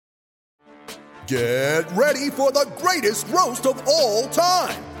Get ready for the greatest roast of all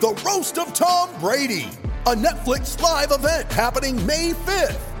time, the Roast of Tom Brady, a Netflix live event happening May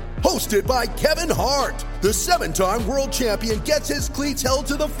 5th. Hosted by Kevin Hart, the 7-time world champion gets his cleats held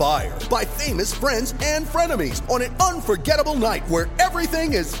to the fire by famous friends and frenemies on an unforgettable night where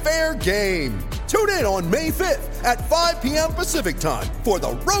everything is fair game. Tune in on May 5th at 5 p.m. Pacific time for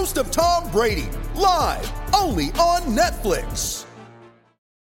the Roast of Tom Brady, live only on Netflix.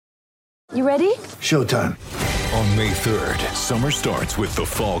 You ready? Showtime. On May 3rd, summer starts with The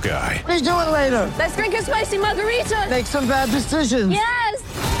Fall Guy. Let's do it later. Let's drink a spicy margarita. Make some bad decisions. Yes!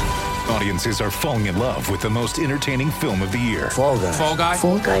 Audiences are falling in love with the most entertaining film of the year. Fall Guy. Fall Guy?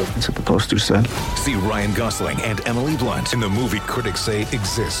 Fall guy. That's what the poster said. See Ryan Gosling and Emily Blunt in the movie critics say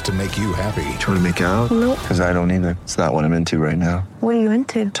exists to make you happy. Trying to make it out? Nope. Because I don't either. It's not what I'm into right now. What are you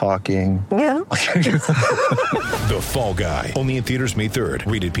into? Talking. Yeah. The Fall Guy. Only in theaters May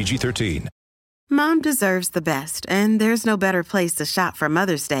 3rd. Rated PG-13. Mom deserves the best, and there's no better place to shop for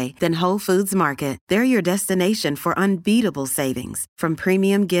Mother's Day than Whole Foods Market. They're your destination for unbeatable savings, from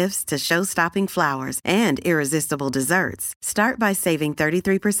premium gifts to show-stopping flowers and irresistible desserts. Start by saving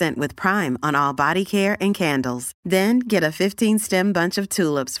 33% with Prime on all body care and candles. Then get a 15-stem bunch of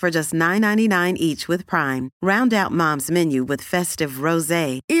tulips for just $9.99 each with Prime. Round out Mom's menu with festive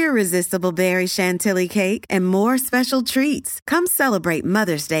rosé, irresistible berry chantilly cake, and more special treats. Come celebrate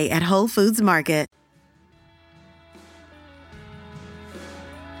Mother's Day at Whole Foods Market.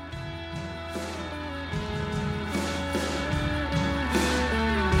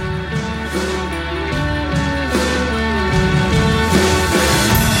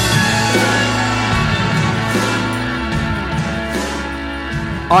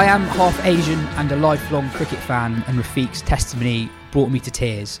 I am half Asian and a lifelong cricket fan, and Rafiq's testimony brought me to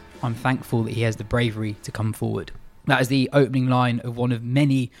tears. I'm thankful that he has the bravery to come forward. That is the opening line of one of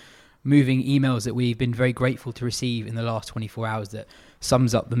many moving emails that we've been very grateful to receive in the last 24 hours that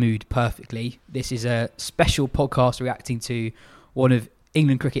sums up the mood perfectly. This is a special podcast reacting to one of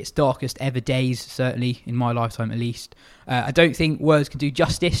England cricket's darkest ever days, certainly in my lifetime at least. I don't think words can do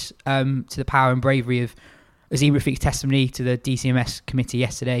justice to the power and bravery of Azeem Rafiq's testimony to the DCMS committee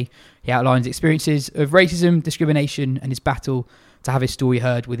yesterday. He outlines experiences of racism, discrimination, and his battle to have his story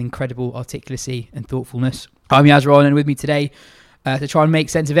heard with incredible articulacy and thoughtfulness. I'm Yazron, and with me today to try and make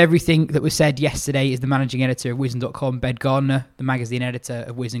sense of everything that was said yesterday is the managing editor of Wisden.com, Ben Gardner, the magazine editor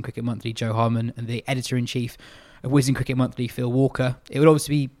of Wisden Cricket Monthly, Joe Harmon, and the editor-in-chief of Wisden Cricket Monthly, Phil Walker. It would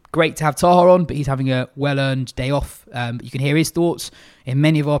obviously be great to have Taha on, but he's having a well-earned day off. You can hear his thoughts in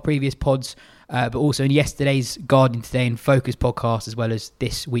many of our previous pods, but also in yesterday's Guardian Today and Focus podcast, as well as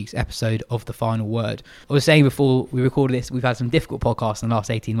this week's episode of The Final Word. I was saying before we recorded this, we've had some difficult podcasts in the last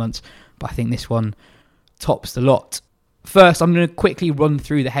 18 months, but I think this one tops the lot. First, I'm going to quickly run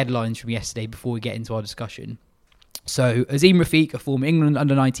through the headlines from yesterday before we get into our discussion. So, Azeem Rafiq, a former England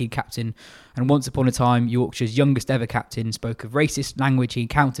under-19 captain and once upon a time Yorkshire's youngest ever captain, spoke of racist language he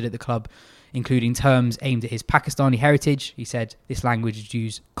encountered at the club, including terms aimed at his Pakistani heritage. He said this language is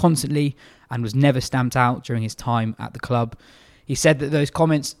used constantly and was never stamped out during his time at the club. He said that those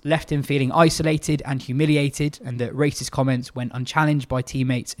comments left him feeling isolated and humiliated, and that racist comments went unchallenged by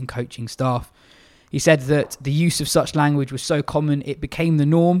teammates and coaching staff. He said that the use of such language was so common it became the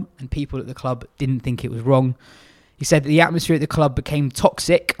norm, and people at the club didn't think it was wrong. He said that the atmosphere at the club became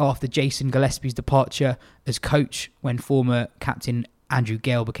toxic after Jason Gillespie's departure as coach, when former captain Andrew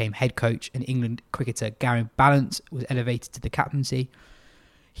Gale became head coach and England cricketer Gary Ballance was elevated to the captaincy.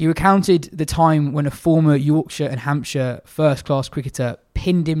 He recounted the time when a former Yorkshire and Hampshire first-class cricketer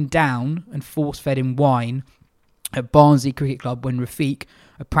pinned him down and force-fed him wine at Barnsley Cricket Club when Rafiq,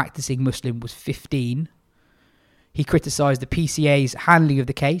 a practising Muslim, was 15. He criticised the PCA's handling of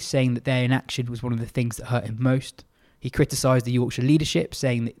the case, saying that their inaction was one of the things that hurt him most. He criticised the Yorkshire leadership,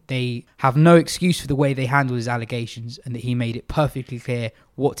 saying that they have no excuse for the way they handled his allegations, and that he made it perfectly clear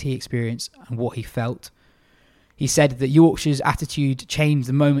what he experienced and what he felt. He said that Yorkshire's attitude changed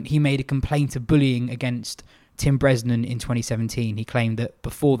the moment he made a complaint of bullying against Tim Bresnan in 2017. He claimed that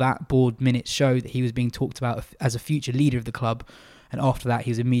before that, board minutes showed that he was being talked about as a future leader of the club, and after that he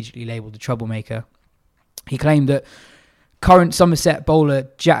was immediately labelled a troublemaker. He claimed that current Somerset bowler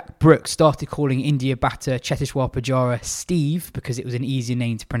Jack Brooks started calling India batter Cheteshwar Pujara Steve because it was an easier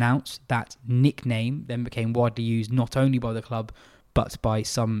name to pronounce. That nickname then became widely used not only by the club but by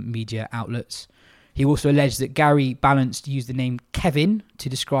some media outlets. He also alleged that Gary Ballance used the name Kevin to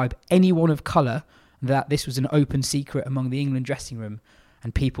describe anyone of colour, that this was an open secret among the England dressing room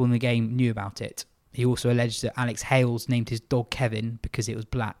and people in the game knew about it. He also alleged that Alex Hales named his dog Kevin because it was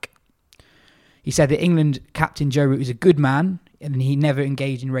black. He said that England captain Joe Root is a good man and he never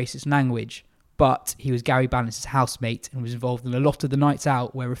engaged in racist language, but he was Gary Balance's housemate and was involved in a lot of the nights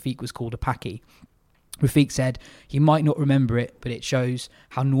out where Rafiq was called a Paki. Rafiq said he might not remember it, but it shows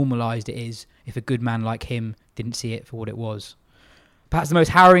how normalised it is if a good man like him didn't see it for what it was. Perhaps the most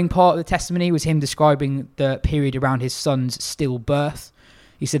harrowing part of the testimony was him describing the period around his son's stillbirth.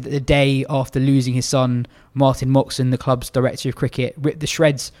 He said that the day after losing his son, Martin Moxon, the club's director of cricket, ripped the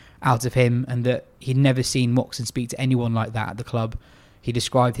shreds out of him, and that he'd never seen Moxon speak to anyone like that at the club. He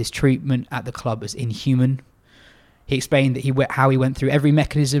described his treatment at the club as inhuman. He explained that how he went through every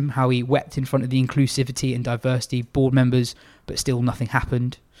mechanism, how he wept in front of the inclusivity and diversity board members, but still nothing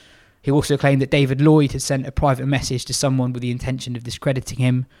happened. He also claimed that David Lloyd had sent a private message to someone with the intention of discrediting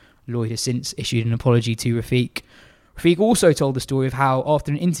him. Lloyd has since issued an apology to Rafiq. Rafiq also told the story of how,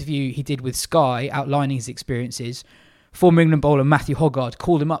 after an interview he did with Sky outlining his experiences, former England bowler Matthew Hoggard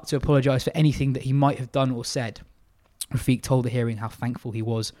called him up to apologise for anything that he might have done or said. Rafiq told the hearing how thankful he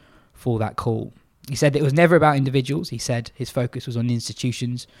was for that call. He said that it was never about individuals. He said his focus was on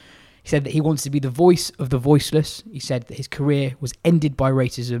institutions. He said that he wants to be the voice of the voiceless. He said that his career was ended by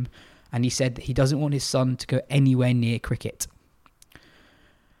racism. And he said that he doesn't want his son to go anywhere near cricket.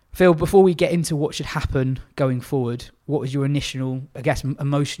 Phil, before we get into what should happen going forward, what was your initial, I guess,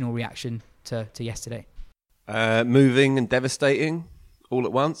 emotional reaction to yesterday? Moving and devastating all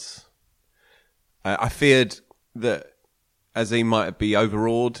at once. I feared that Azim might be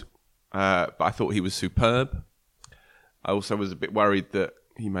overawed, but I thought he was superb. I also was a bit worried that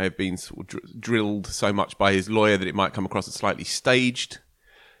he may have been sort of drilled so much by his lawyer that it might come across as slightly staged.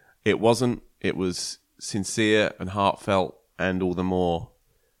 It wasn't. It was sincere and heartfelt, and all the more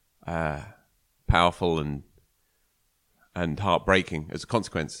powerful and heartbreaking as a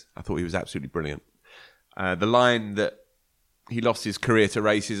consequence. I thought he was absolutely brilliant. The line that he lost his career to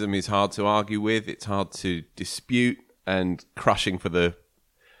racism is hard to argue with. It's hard to dispute, and crushing for the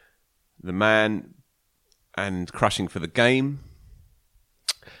man and crushing for the game.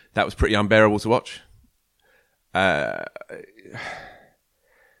 That was pretty unbearable to watch.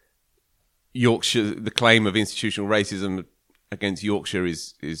 Yorkshire, the claim of institutional racism against Yorkshire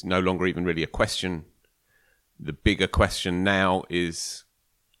is no longer even really a question. The bigger question now is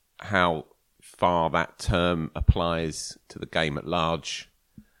how far that term applies to the game at large.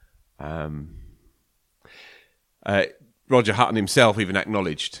 Roger Hutton himself even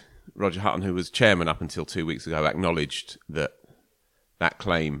acknowledged, Roger Hutton, who was chairman up until 2 weeks ago, acknowledged that that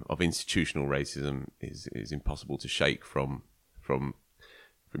claim of institutional racism is impossible to shake from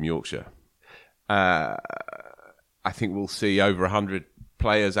Yorkshire. I think we'll see over 100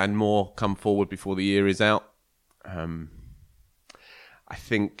 players and more come forward before the year is out. I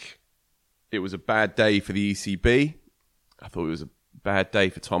think it was a bad day for the ECB. I thought it was a bad day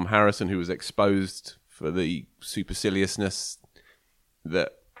for Tom Harrison, who was exposed for the superciliousness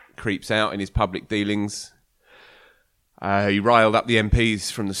that creeps out in his public dealings. He riled up the MPs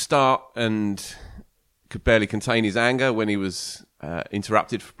from the start and could barely contain his anger when he was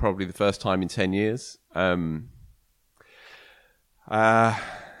interrupted for probably the first time in 10 years. And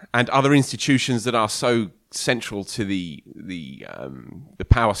other institutions that are so central to the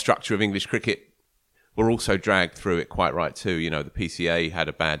power structure of English cricket were also dragged through it quite right too. You know, the PCA had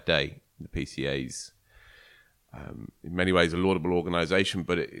a bad day. The PCA's in many ways a laudable organisation,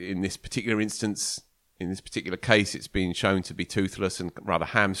 but in this particular instance, in this particular case, it's been shown to be toothless and rather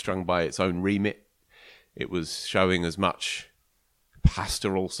hamstrung by its own remit. It was showing as much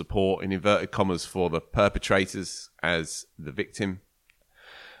pastoral support, in inverted commas, for the perpetrators as the victim.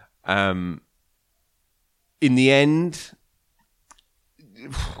 In the end,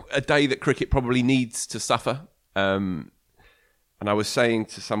 a day that cricket probably needs to suffer. And I was saying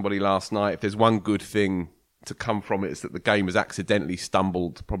to somebody last night, if there's one good thing to come from it, it's that the game has accidentally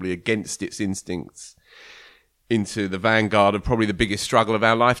stumbled, probably against its instincts, into the vanguard of probably the biggest struggle of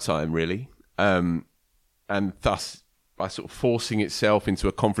our lifetime, really. And thus, by sort of forcing itself into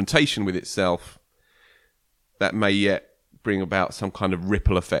a confrontation with itself, that may yet bring about some kind of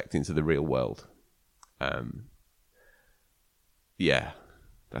ripple effect into the real world. Yeah,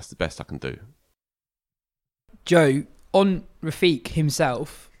 that's the best I can do. Joe, on Rafiq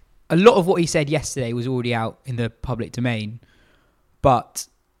himself, a lot of what he said yesterday was already out in the public domain, but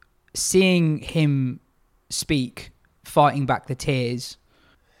seeing him speak, fighting back the tears,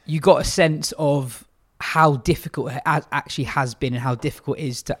 you got a sense of how difficult it actually has been and how difficult it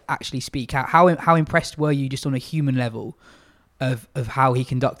is to actually speak out. How impressed were you just on a human level of how he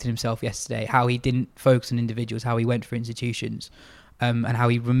conducted himself yesterday, how he didn't focus on individuals, how he went for institutions, and how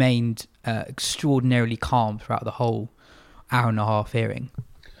he remained extraordinarily calm throughout the whole hour and a half hearing?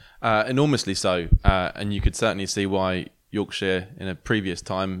 Enormously so, and you could certainly see why Yorkshire in a previous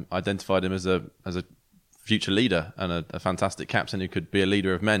time identified him as a future leader and a fantastic captain who could be a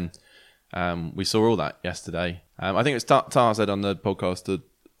leader of men. We saw all that yesterday. I think it was Tar said on the podcast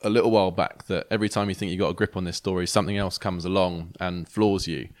a little while back that every time you think you've got a grip on this story, something else comes along and floors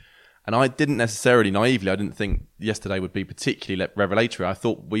you. And I didn't necessarily, naively, I didn't think yesterday would be particularly revelatory. I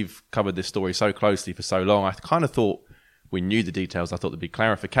thought we've covered this story so closely for so long. I kind of thought we knew the details. I thought there'd be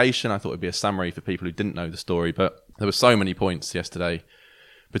clarification. I thought it'd be a summary for people who didn't know the story. But there were so many points yesterday,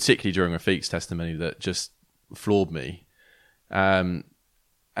 particularly during Rafiq's testimony, that just floored me. And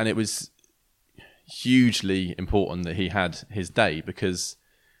it was hugely important that he had his day, because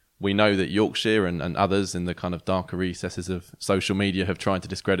we know that Yorkshire and others in the kind of darker recesses of social media have tried to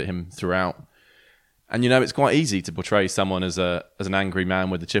discredit him throughout. And, it's quite easy to portray someone as an angry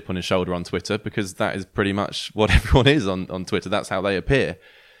man with a chip on his shoulder on Twitter, because that is pretty much what everyone is on Twitter. That's how they appear.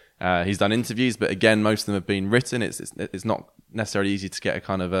 He's done interviews, but again, most of them have been written. It's not necessarily easy to get a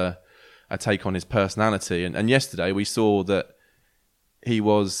kind of a take on his personality. And yesterday we saw that he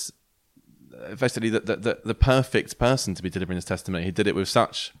was effectively the perfect person to be delivering his testimony. He did it with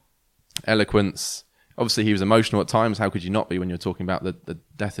such eloquence. Obviously, he was emotional at times. How could you not be when you're talking about the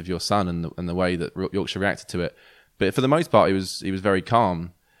death of your son and the way that Yorkshire reacted to it? But for the most part, he was very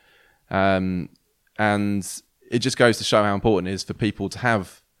calm, and it just goes to show how important it is for people to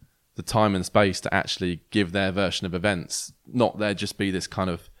have the time and space to actually give their version of events. Not there just be this kind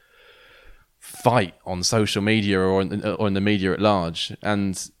of fight on social media or in the media at large.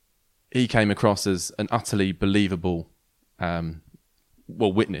 And he came across as an utterly believable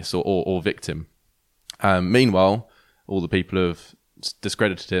witness or victim. Meanwhile, all the people who have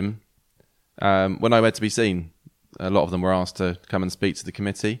discredited him were nowhere to be seen. A lot of them were asked to come and speak to the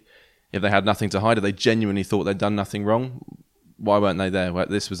committee. If they had nothing to hide, if they genuinely thought they'd done nothing wrong, why weren't they there? Well,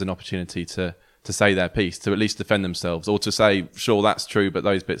 this was an opportunity to say their piece, to at least defend themselves, or to say, sure, that's true, but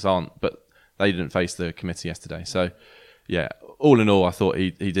those bits aren't. But they didn't face the committee yesterday. So, yeah, all in all, I thought he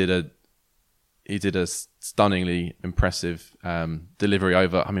did a stunningly impressive delivery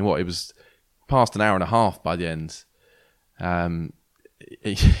over. It was past an hour and a half by the end.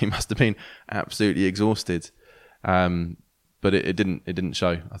 He must have been absolutely exhausted, but it didn't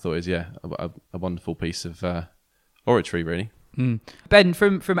show. I thought it was a wonderful piece of oratory, really. Ben,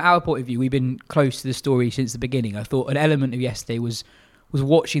 from our point of view, we've been close to the story since the beginning. I thought an element of yesterday was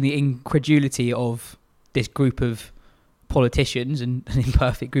watching the incredulity of this group of politicians, and an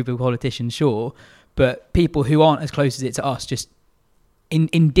imperfect group of politicians, sure, but people who aren't as close as it to us, just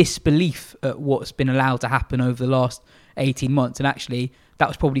in disbelief at what's been allowed to happen over the last 18 months. And actually, that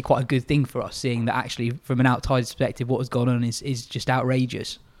was probably quite a good thing for us, seeing that actually, from an outsider's perspective, what has gone on is just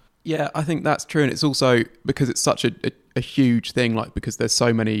outrageous. Yeah, I think that's true. And it's also because it's such a huge thing, because there's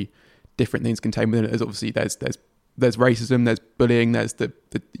so many different things contained within it. There's obviously there's racism, there's bullying, there's the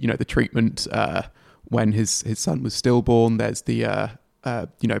treatment when his son was stillborn, there's the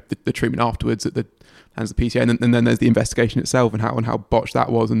treatment afterwards at the hands of the PCA, and then there's the investigation itself and how botched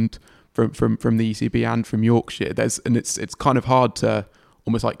that was, and from the ECB and from Yorkshire. It's kind of hard to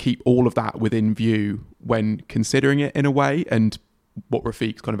almost keep all of that within view when considering it in a way. And what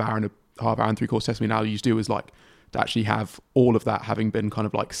Rafiq's kind of hour and a three-quarters testimony now used to do is to actually have all of that having been kind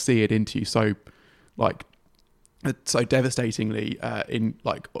of seared into you so devastatingly in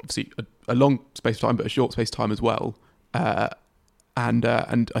obviously a long space of time, but a short space of time as well. And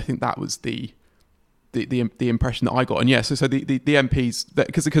I think that was the impression that I got. And yeah, so the MPs,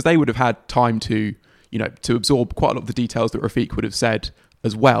 because they would have had time to absorb quite a lot of the details that Rafiq would have said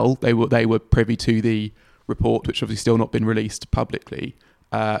as well. They were privy to the report, which obviously still not been released publicly.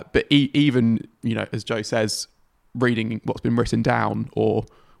 But even as Joe says, reading what's been written down or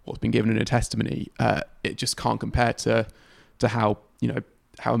what's been given in a testimony, it just can't compare to how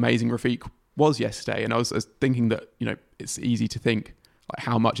amazing Rafiq was yesterday. And I was thinking that it's easy to think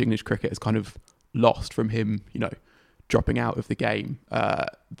how much English cricket has kind of lost from him dropping out of the game.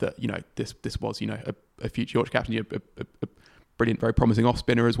 That this was a future Yorkshire captain, a brilliant, very promising off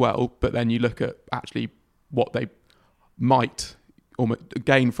spinner as well. But then you look at actually what they might almost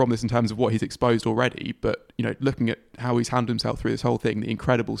gain from this in terms of what he's exposed already. But looking at how he's handled himself through this whole thing, the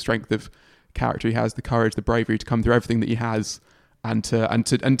incredible strength of character he has, the courage, the bravery to come through everything that he has, and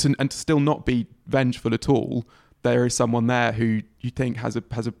to still not be vengeful at all. There is someone there who you think has a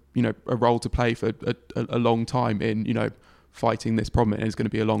role to play for a long time in fighting this problem, and it's going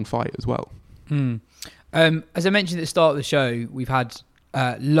to be a long fight as well. As I mentioned at the start of the show, we've had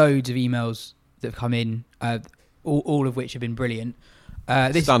loads of emails that have come in, all of which have been brilliant.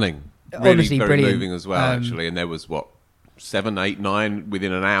 Stunning, honestly really very brilliant. moving as well, actually. And there was 7, 8, 9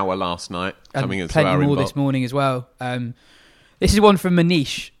 within an hour last night, coming into plenty our more inbox. this morning as well. This is one from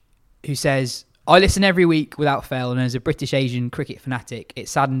Manish, who says, I listen every week without fail, and as a British Asian cricket fanatic, it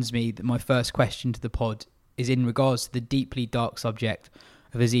saddens me that my first question to the pod is in regards to the deeply dark subject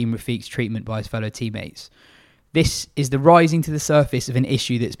of Azeem Rafiq's treatment by his fellow teammates. This is the rising to the surface of an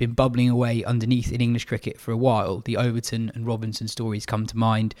issue that's been bubbling away underneath in English cricket for a while. The Overton and Robinson stories come to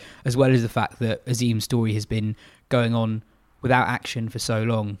mind, as well as the fact that Azeem's story has been going on without action for so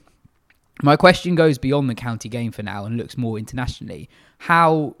long. My question goes beyond the county game for now and looks more internationally.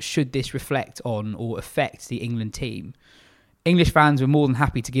 How should this reflect on or affect the England team? English fans were more than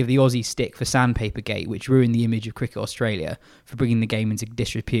happy to give the Aussies stick for Sandpaper Gate, which ruined the image of Cricket Australia for bringing the game into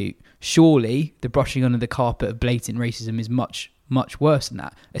disrepute. Surely, the brushing under the carpet of blatant racism is much, much worse than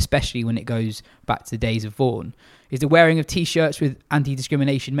that, especially when it goes back to the days of Vaughan. Is the wearing of T-shirts with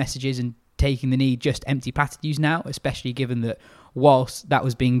anti-discrimination messages and taking the knee just empty platitudes now, especially given that whilst that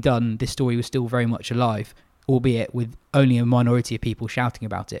was being done, this story was still very much alive, albeit with only a minority of people shouting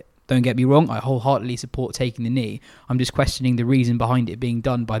about it? Don't get me wrong, I wholeheartedly support taking the knee. I'm just questioning the reason behind it being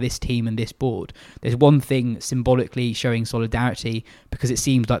done by this team and this board. There's one thing symbolically showing solidarity because it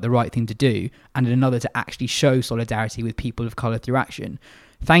seems like the right thing to do, and another to actually show solidarity with people of colour through action.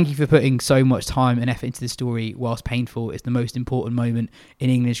 Thank you for putting so much time and effort into the story. Whilst painful, it's the most important moment in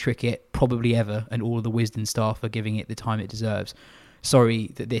English cricket probably ever, and all of the Wisden staff are giving it the time it deserves.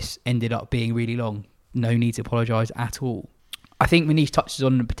 Sorry that this ended up being really long. No need to apologise at all. I think Manish touches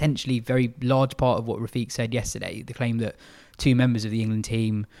on a potentially very large part of what Rafiq said yesterday, the claim that two members of the England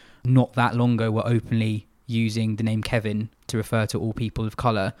team not that long ago were openly using the name Kevin to refer to all people of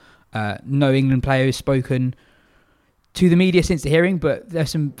colour. No England player has spoken to the media since the hearing, but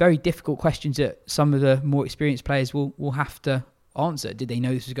there's some very difficult questions that some of the more experienced players will have to answer. Did they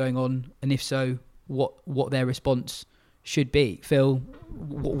know this was going on? And if so, what their response should be? Phil,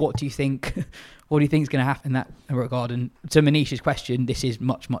 what do you think? What do you think is going to happen in that regard? And to Manish's question, this is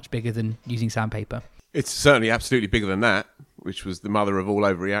much, much bigger than using sandpaper. It's certainly absolutely bigger than that, which was the mother of all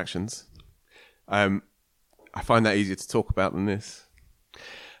overreactions. I find that easier to talk about than this.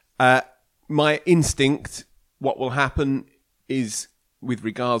 My instinct, what will happen is, with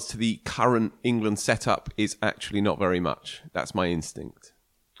regards to the current England setup, is actually not very much. That's my instinct.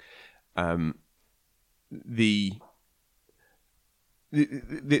 The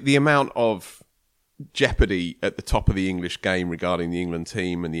amount of jeopardy at the top of the English game regarding the England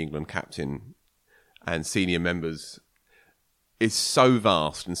team and the England captain and senior members is so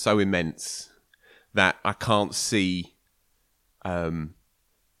vast and so immense that I can't see,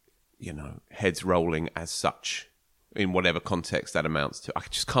 heads rolling as such in whatever context that amounts to. I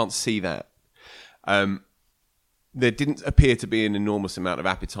just can't see that. There didn't appear to be an enormous amount of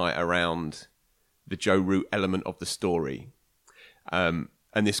appetite around the Joe Root element of the story. And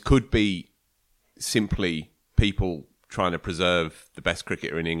this could be simply people trying to preserve the best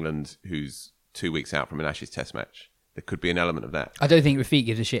cricketer in England who's 2 weeks out from an Ashes Test match. There could be an element of that. I don't think Rafiq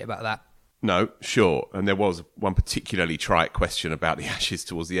gives a shit about that. No, sure. And there was one particularly trite question about the Ashes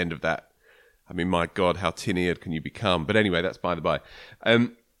towards the end of that. I mean, my God, how tin-eared can you become? But anyway, that's by the by.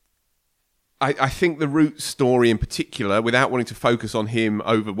 I think the Root story in particular, without wanting to focus on him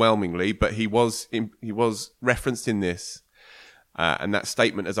overwhelmingly, but he was referenced in this. And that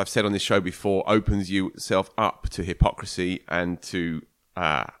statement, as I've said on this show before, opens yourself up to hypocrisy and to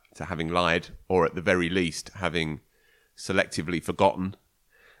having lied, or at the very least, having selectively forgotten.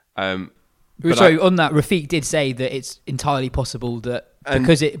 On that, Rafiq did say that it's entirely possible that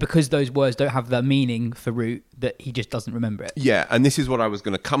because those words don't have the meaning for Root, that he just doesn't remember it. Yeah, and this is what I was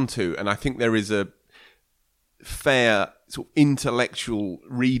going to come to, and I think there is a fair sort of intellectual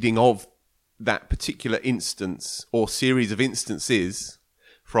reading of that particular instance or series of instances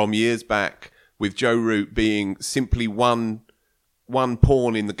from years back, with Joe Root being simply one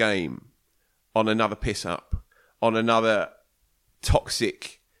pawn in the game on another piss-up, on another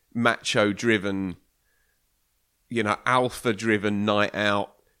toxic, macho-driven, alpha-driven night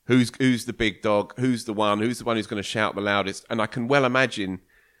out. Who's the big dog? Who's the one who's going to shout the loudest? And I can well imagine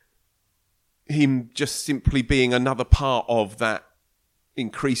him just simply being another part of that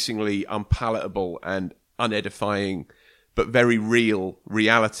increasingly unpalatable and unedifying but very real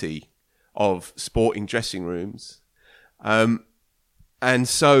reality of sporting dressing rooms. And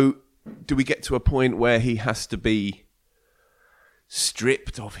so do we get to a point where he has to be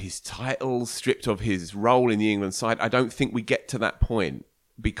stripped of his titles, stripped of his role in the England side? I don't think we get to that point,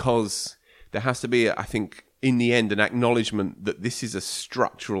 because there has to be, I think, in the end, an acknowledgement that this is a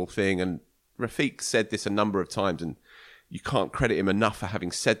structural thing. And Rafiq said this a number of times, and you can't credit him enough for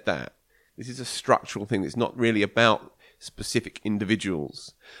having said that. This is a structural thing. It's not really about specific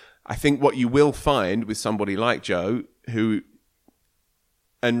individuals. I think what you will find with somebody like Joe, and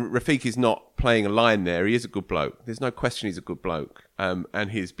Rafiq is not playing a line there. He is a good bloke. There's no question he's a good bloke.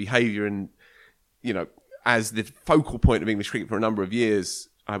 And his behaviour and, as the focal point of English cricket for a number of years,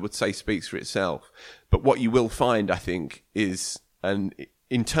 I would say speaks for itself. But what you will find, I think, is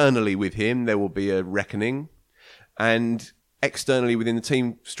internally with him, there will be a reckoning. And externally within the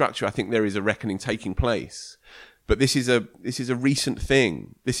team structure, I think there is a reckoning taking place. But this is a recent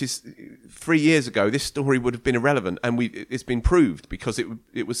thing. This is 3 years ago. This story would have been irrelevant, and it's been proved because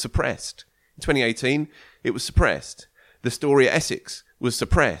it was suppressed. In 2018, it was suppressed. The story at Essex was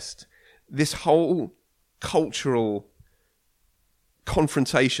suppressed. This whole cultural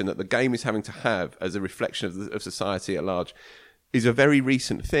confrontation that the game is having to have as a reflection of society at large is a very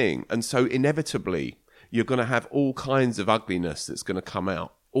recent thing, and so inevitably you're going to have all kinds of ugliness that's going to come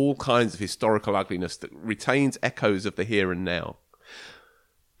out. All kinds of historical ugliness that retains echoes of the here and now.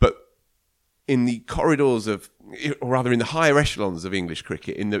 But in the corridors of, or rather in the higher echelons of English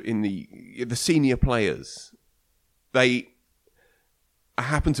cricket, in the senior players, I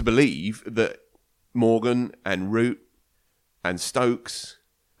happen to believe that Morgan and Root and Stokes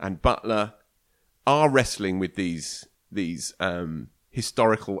and Butler are wrestling with these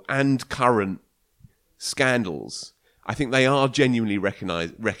historical and current scandals. I think they are genuinely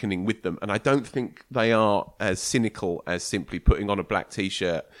reckoning with them, and I don't think they are as cynical as simply putting on a black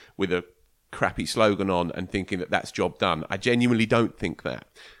T-shirt with a crappy slogan on and thinking that that's job done. I genuinely don't think that.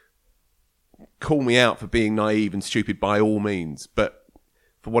 Call me out for being naive and stupid by all means, but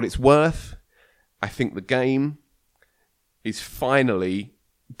for what it's worth, I think the game is finally,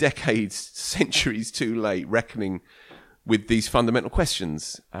 decades, centuries too late, reckoning with these fundamental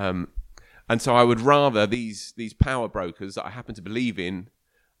questions. And so I would rather these power brokers that I happen to believe in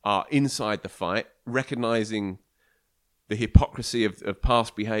are inside the fight, recognising the hypocrisy of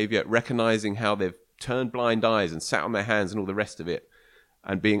past behaviour, recognising how they've turned blind eyes and sat on their hands and all the rest of it,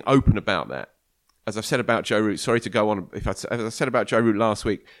 and being open about that. As I've said about Joe Root, sorry to go on, as I said about Joe Root last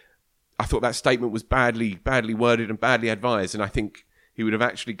week, I thought that statement was badly worded and badly advised, and I think he would have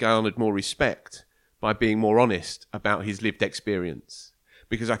actually garnered more respect by being more honest about his lived experience.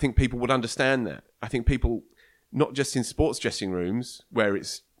 Because I think people would understand that. I think people, not just in sports dressing rooms where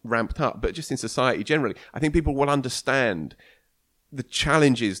it's ramped up, but just in society generally, I think people will understand the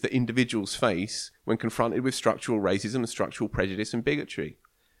challenges that individuals face when confronted with structural racism and structural prejudice and bigotry.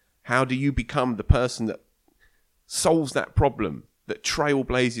 How do you become the person that solves that problem, that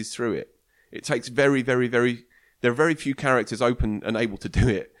trailblazes through it? It takes there are very few characters open and able to do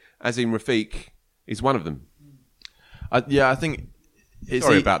it, as in Rafiq is one of them. I think...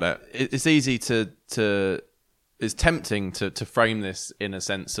 Sorry about that. It's easy it's tempting to frame this in a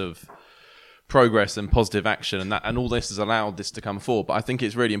sense of progress and positive action, and all this has allowed this to come forward. But I think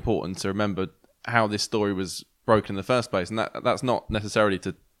it's really important to remember how this story was broken in the first place, and that's not necessarily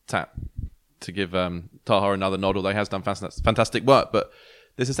to give Taha another nod, although he has done fantastic work. But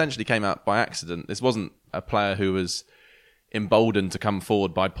this essentially came out by accident. This wasn't a player who was emboldened to come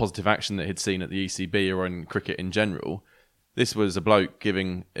forward by positive action that he'd seen at the ECB or in cricket in general. This was a bloke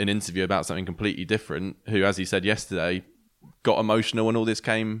giving an interview about something completely different who, as he said yesterday, got emotional when all this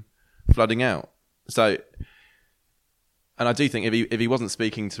came flooding out. So, and I do think if he wasn't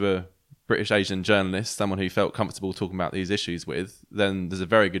speaking to a British Asian journalist, someone who felt comfortable talking about these issues with, then there's a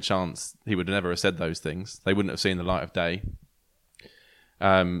very good chance he would never have said those things. They wouldn't have seen the light of day.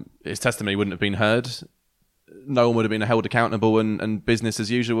 His testimony wouldn't have been heard. No one would have been held accountable and business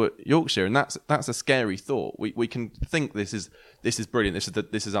as usual at Yorkshire, and that's a scary thought. We can think this is brilliant.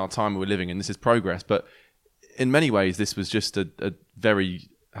 This is our time we're living in. This is progress, but in many ways, this was just a very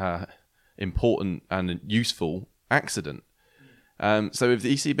important and useful accident. So if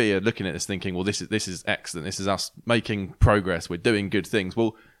the ECB are looking at this thinking, well, this is excellent. This is us making progress. We're doing good things.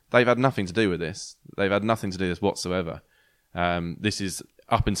 Well, they've had nothing to do with this. They've had nothing to do with this whatsoever. This is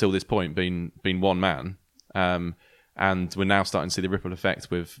up until this point been one man. And we're now starting to see the ripple effect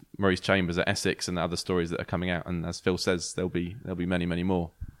with Maurice Chambers at Essex and the other stories that are coming out. And as Phil says, there'll be many, many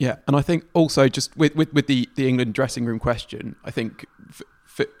more. Yeah, and I think also just with the England dressing room question, I think,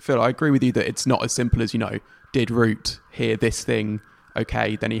 Phil, I agree with you that it's not as simple as, did Root hear this thing?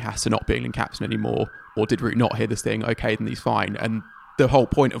 Okay, then he has to not be England captain anymore. Or did Root not hear this thing? Okay, then he's fine. And the whole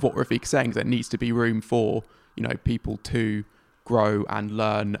point of what Rafiq is saying is there needs to be room for, people to grow and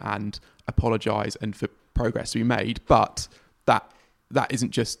learn and apologise and for progress to be made, but that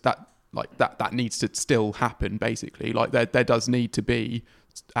isn't just that. Like that needs to still happen. Basically, like there does need to be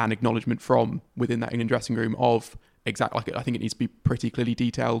an acknowledgement from within that England dressing room of exactly. Like I think it needs to be pretty clearly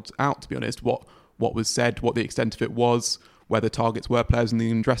detailed out. To be honest, what what was said, what the extent of it was, whether targets were players in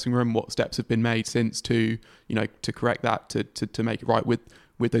the dressing room, what steps have been made since to correct that, to make it right with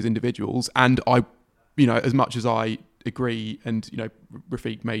those individuals. And I, as much as I agree, and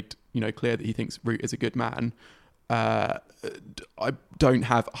Rafiq made clear that he thinks Root is a good man, I don't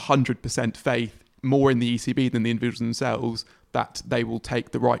have 100% faith more in the ECB than the individuals themselves that they will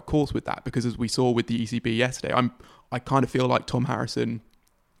take the right course with that, because as we saw with the ECB yesterday, I kind of feel like Tom Harrison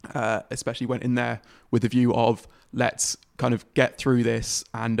especially went in there with the view of, let's kind of get through this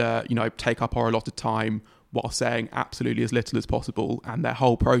and take up our allotted time while saying absolutely as little as possible. And their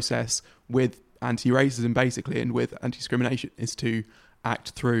whole process with anti-racism basically and with anti-discrimination is to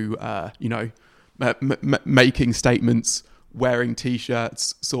act through making statements, wearing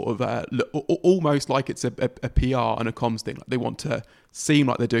t-shirts, sort of almost like it's a PR and a comms thing. Like they want to seem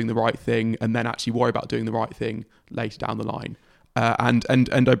like they're doing the right thing and then actually worry about doing the right thing later down the line.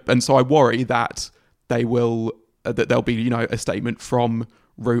 And so I worry that they will that there'll be a statement from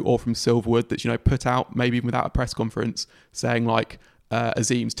Root or from Silverwood that's put out maybe even without a press conference saying like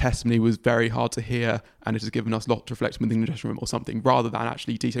Azim's testimony was very hard to hear and it has given us a lot to reflect within the dressing room or something, rather than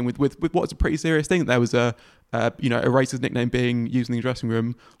actually detailing with what is a pretty serious thing. There was a racist nickname being used in the dressing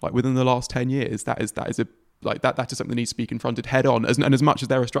room like within the last 10 years. That is something that needs to be confronted head on. And as much as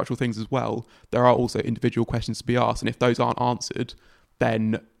there are structural things as well, there are also individual questions to be asked. And if those aren't answered,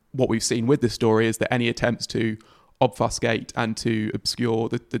 then what we've seen with this story is that any attempts to obfuscate and to obscure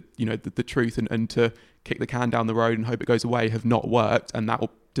the truth and to kick the can down the road and hope it goes away have not worked, and that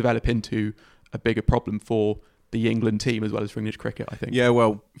will develop into a bigger problem for the England team as well as for English cricket, I think. Yeah,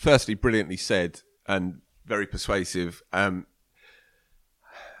 well, firstly, brilliantly said and very persuasive.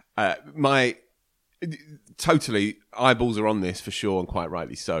 My totally eyeballs are on this for sure, and quite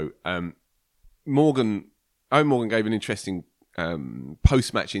rightly so. Owen Morgan gave an interesting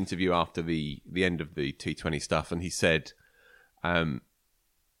post-match interview after the end of the T20 stuff, and he said,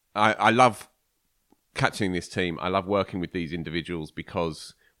 I love captaining this team. I love working with these individuals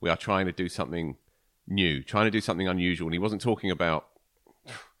because we are trying to do something new, trying to do something unusual. And he wasn't talking about,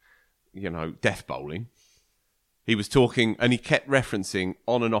 death bowling. He was talking, and he kept referencing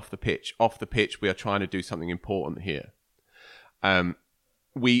on and off the pitch. Off the pitch, we are trying to do something important here.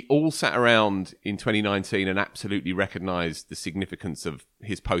 We all sat around in 2019 and absolutely recognised the significance of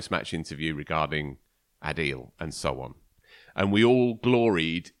his post-match interview regarding Adil and so on. And we all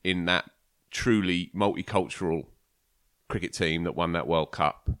gloried in that truly multicultural cricket team that won that World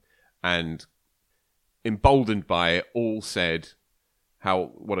Cup, and emboldened by it, all said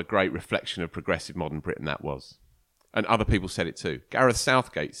what a great reflection of progressive modern Britain that was. And other people said it too. Gareth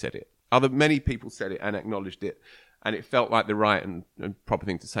Southgate said it. Many people said it and acknowledged it, and it felt like the right and proper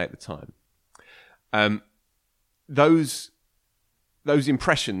thing to say at the time. Those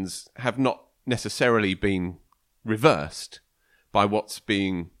impressions have not necessarily been reversed by what's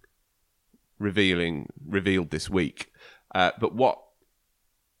being revealed this week. But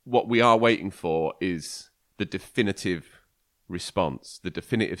what we are waiting for is the definitive response, the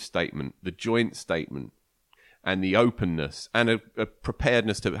definitive statement, the joint statement, and the openness and a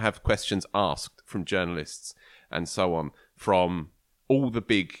preparedness to have questions asked from journalists and so on, from all the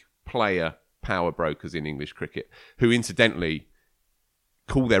big player power brokers in English cricket, who incidentally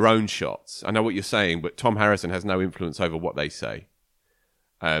call their own shots. I know what you're saying, but Tom Harrison has no influence over what they say.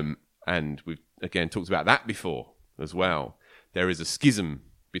 And we've, again, talked about that before as well. There is a schism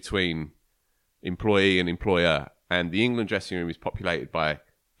between employee and employer, and the England dressing room is populated by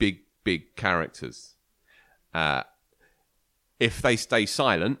big, big characters. If they stay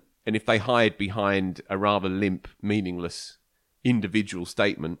silent, and if they hide behind a rather limp, meaningless individual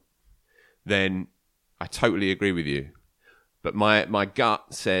statement, then I totally agree with you. But my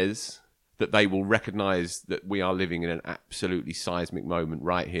gut says that they will recognise that we are living in an absolutely seismic moment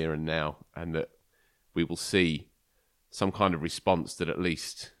right here and now, and that we will see some kind of response that at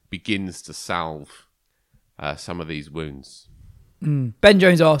least begins to salve some of these wounds. Ben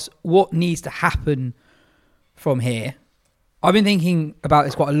Jones asks, what needs to happen from here? I've been thinking about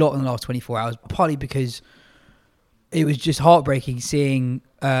this quite a lot in the last 24 hours, partly because it was just heartbreaking seeing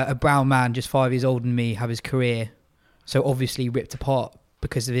a brown man just 5 years older than me have his career so obviously ripped apart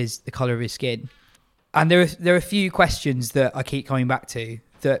because of the colour of his skin. And there are a few questions that I keep coming back to,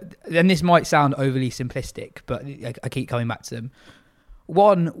 that, and this might sound overly simplistic, but I keep coming back to them.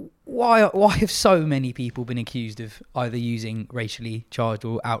 One, why have so many people been accused of either using racially charged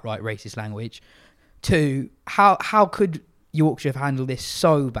or outright racist language? Two, how could Yorkshire have handled this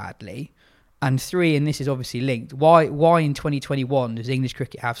so badly? And three, and this is obviously linked, why in 2021 does English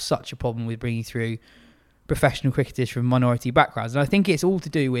cricket have such a problem with bringing through professional cricketers from minority backgrounds? And I think it's all to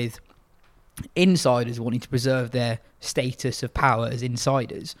do with insiders wanting to preserve their status of power as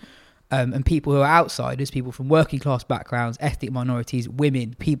insiders, and people who are outsiders, people from working class backgrounds, ethnic minorities,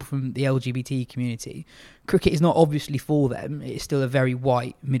 women, people from the LGBT community. Cricket is not obviously for them. It's still a very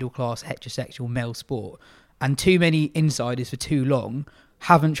white, middle class, heterosexual male sport. And too many insiders for too long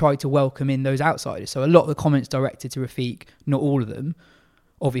haven't tried to welcome in those outsiders. So a lot of the comments directed to Rafiq, not all of them,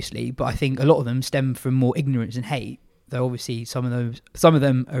 obviously, but I think a lot of them stem from more ignorance and hate. Though obviously some of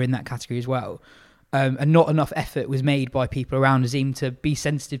them are in that category as well. And not enough effort was made by people around Azeem to be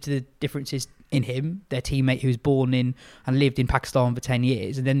sensitive to the differences in him, their teammate who was born in and lived in Pakistan for 10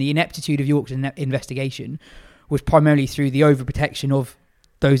 years. And then the ineptitude of Yorkshire's investigation was primarily through the overprotection of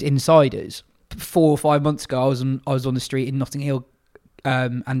those insiders. 4 or 5 months ago, I was on the street in Notting Hill,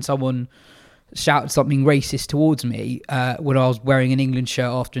 and someone shouted something racist towards me when I was wearing an England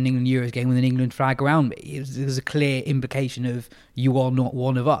shirt after an England Euros game with an England flag around me. There's a clear implication of you are not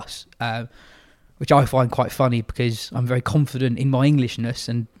one of us, which I find quite funny because I'm very confident in my Englishness,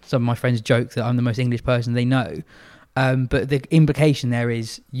 and some of my friends joke that I'm the most English person they know. But the implication there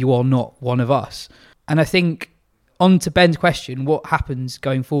is you are not one of us. And I think, on to Ben's question, what happens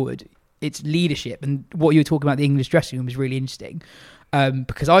going forward? It's leadership, and what you were talking about the English dressing room is really interesting.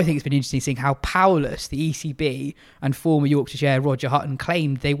 Because I think it's been interesting seeing how powerless the ECB and former Yorkshire Chair Roger Hutton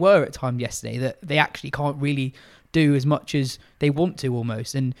claimed they were at times yesterday, that they actually can't really do as much as they want to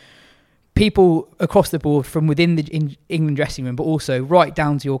almost. And people across the board from within the England dressing room, but also right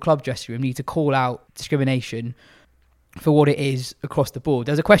down to your club dressing room, need to call out discrimination for what it is across the board.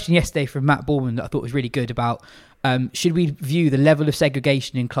 There was a question yesterday from Matt Ballman that I thought was really good about should we view the level of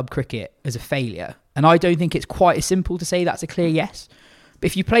segregation in club cricket as a failure? And I don't think it's quite as simple to say that's a clear yes. But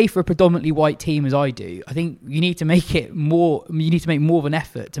if you play for a predominantly white team as I do, I think you need to make it more. You need to make more of an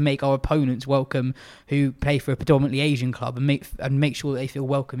effort to make our opponents welcome who play for a predominantly Asian club, and make sure that they feel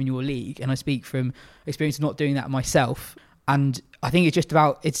welcome in your league. And I speak from experience of not doing that myself. And I think it's just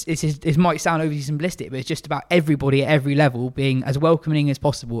about it might sound overly simplistic, but it's just about everybody at every level being as welcoming as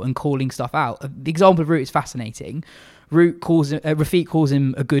possible and calling stuff out. The example of Root is fascinating. Rafiq calls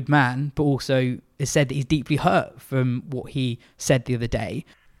him a good man, but also has said that he's deeply hurt from what he said the other day.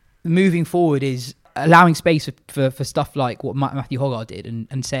 Moving forward is allowing space for stuff like what Matthew Hogarth did,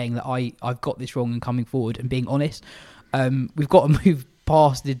 and saying that I've got this wrong and coming forward and being honest. We've got to move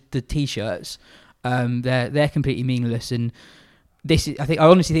past the t-shirts. They're completely meaningless, and I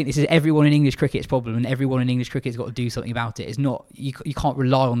honestly think this is everyone in English cricket's problem, and everyone in English cricket's got to do something about it. It's not you can't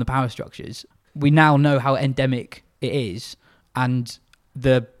rely on the power structures. We now know how endemic it is, and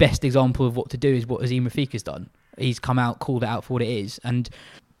the best example of what to do is what Azeem Rafiq has done. He's come out, called it out for what it is. And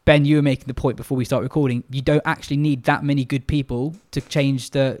Ben, you were making the point before we start recording, you don't actually need that many good people to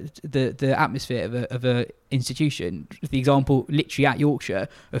change the atmosphere of a institution. The example literally at Yorkshire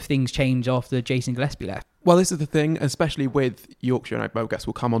of things change after Jason Gillespie left. Well, this is the thing, especially with Yorkshire, and I guess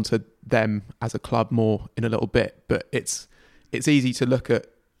we'll come on to them as a club more in a little bit, but it's easy to look at,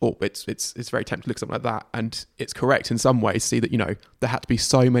 or it's very tempting to look at something like that, and it's correct in some ways to see that, there had to be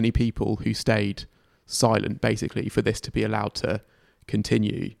so many people who stayed silent, basically, for this to be allowed to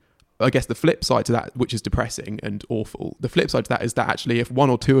continue. I guess the flip side to that, which is depressing and awful, the flip side to that is that actually if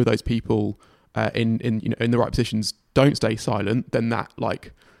one or two of those people in the right positions don't stay silent, then that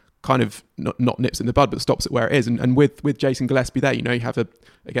kind of not nips in the bud, but stops it where it is. And with Jason Gillespie there, you have a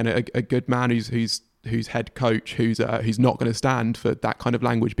good man who's head coach who's not going to stand for that kind of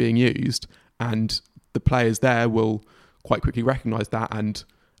language being used, and the players there will quite quickly recognise that and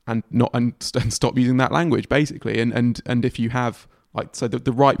stop using that language, basically. And if you have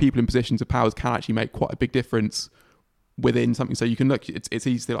the right people in positions of powers can actually make quite a big difference within something. So you can look, it's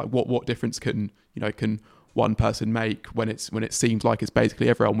easy to what difference can one person make when it seems like it's basically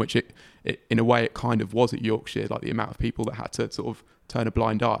everyone, which it in a way it kind of was at Yorkshire, like the amount of people that had to sort of turn a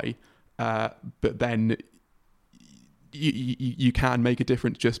blind eye. But then you can make a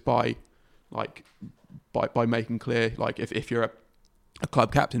difference just by making clear, if you're a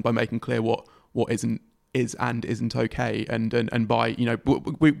club captain, by making clear what isn't okay, and by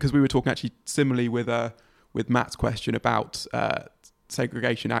because we were talking actually similarly with Matt's question about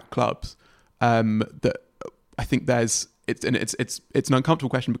segregation at clubs, that I think it's an uncomfortable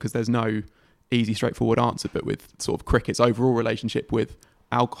question because there's no easy straightforward answer, but with sort of cricket's overall relationship with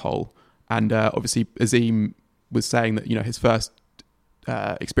alcohol, and obviously Azeem was saying that his first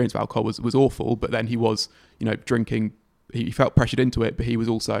experience of alcohol was awful, but then he was drinking. He felt pressured into it, but he was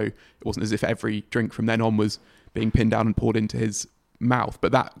also, it wasn't as if every drink from then on was being pinned down and poured into his mouth.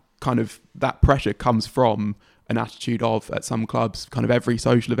 But that pressure comes from an attitude of, at some clubs, kind of every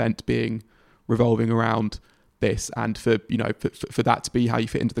social event revolving around this, and for that to be how you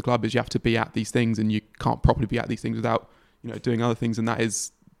fit into the club is you have to be at these things, and you can't properly be at these things without doing other things, and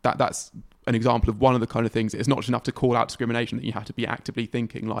that's an example of one of the kind of things. It's not just enough to call out discrimination, that you have to be actively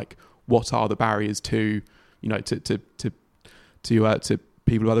thinking like, what are the barriers to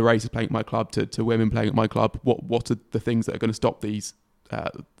people of other races playing at my club, to women playing at my club, what are the things that are going to stop these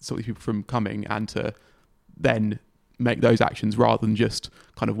sort of people from coming, and to then make those actions rather than just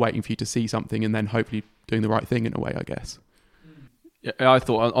kind of waiting for you to see something and then hopefully doing the right thing in a way, I guess. Yeah, I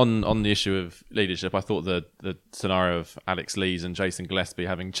thought on the issue of leadership, I thought the scenario of Alex Lees and Jason Gillespie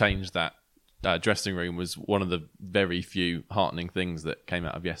having changed that dressing room was one of the very few heartening things that came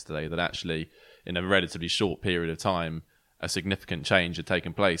out of yesterday, that actually in a relatively short period of time a significant change had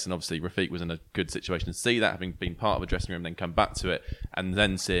taken place. And obviously Rafiq was in a good situation to see that, having been part of a dressing room, then come back to it, and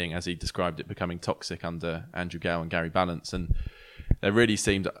then seeing, as he described it, becoming toxic under Andrew Gow and Gary Ballance. And there really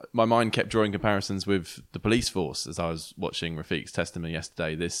seemed, my mind kept drawing comparisons with the police force as I was watching Rafiq's testimony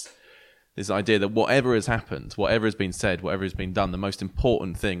yesterday. This idea that whatever has happened, whatever has been said, whatever has been done, the most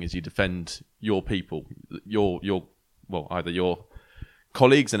important thing is you defend your people, either your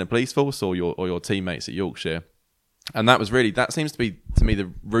colleagues in a police force or your teammates at Yorkshire. And that seems to be, to me,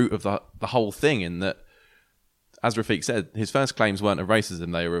 the root of the whole thing, in that, as Rafiq said, his first claims weren't of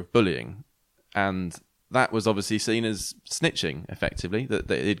racism, they were of bullying. And that was obviously seen as snitching, effectively, that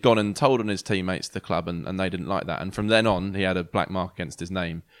he'd gone and told on his teammates at the club, and they didn't like that. And from then on, he had a black mark against his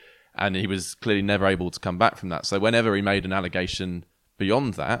name, and he was clearly never able to come back from that. So whenever he made an allegation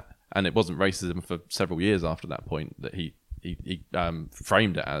beyond that, and it wasn't racism for several years after that point that he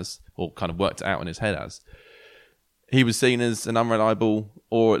framed it as, or kind of worked it out in his head as, he was seen as an unreliable,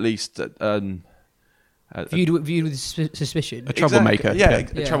 or at least viewed with suspicion. A troublemaker.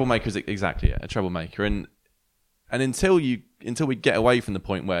 A troublemaker is exactly a troublemaker. And until we get away from the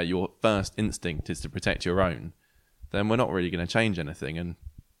point where your first instinct is to protect your own, then we're not really going to change anything. And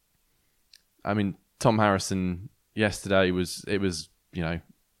I mean, Tom Harrison yesterday was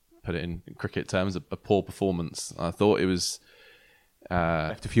put it in cricket terms, a poor performance. I thought it was.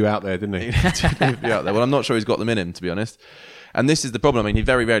 Left a few out there, didn't he? Well, I'm not sure he's got them in him, to be honest. And this is the problem. I mean, he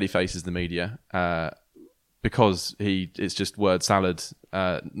very rarely faces the media because it's just word salad.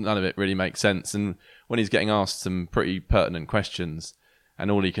 None of it really makes sense. And when he's getting asked some pretty pertinent questions, and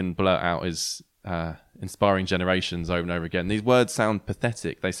all he can blurt out is inspiring generations over and over again, these words sound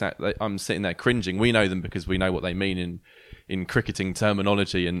pathetic. I'm sitting there cringing. We know them because we know what they mean in cricketing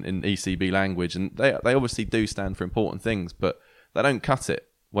terminology and in ECB language, and they obviously do stand for important things, but they don't cut it.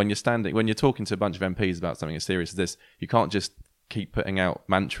 When you're talking to a bunch of MPs about something as serious as this, you can't just keep putting out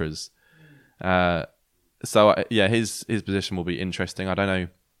mantras. His position will be interesting. I don't know.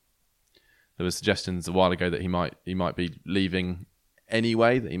 There were suggestions a while ago that he might be leaving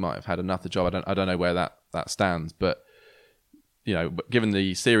anyway, that he might have had another job. I don't know where that stands, but given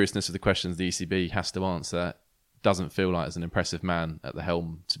the seriousness of the questions the ECB has to answer, doesn't feel like there's an impressive man at the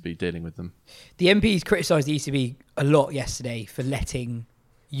helm to be dealing with them. The MPs criticised the ECB a lot yesterday for letting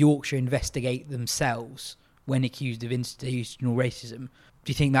Yorkshire investigate themselves when accused of institutional racism. Do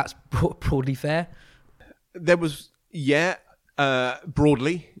you think that's broadly fair? There was,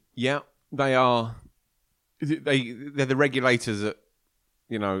 broadly, yeah. They're the regulators at,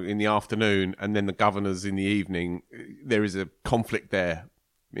 in the afternoon, and then the governors in the evening. There is a conflict there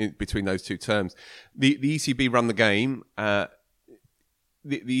between those two terms. The ECB run the game. The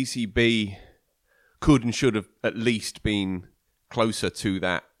ECB could and should have at least been closer to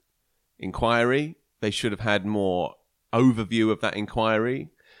that inquiry. They should have had more overview of that inquiry.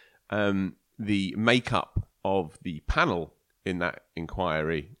 The makeup of the panel in that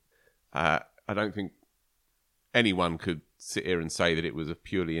inquiry, I don't think anyone could sit here and say that it was a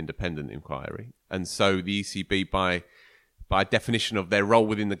purely independent inquiry. And so the ECB, by definition of their role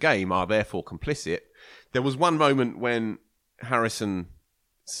within the game, are therefore complicit. There was one moment when Harrison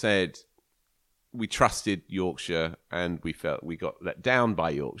said, we trusted Yorkshire and we felt we got let down by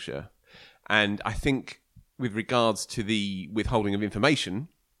Yorkshire. And I think with regards to the withholding of information,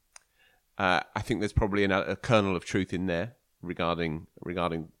 I think there's probably a kernel of truth in there regarding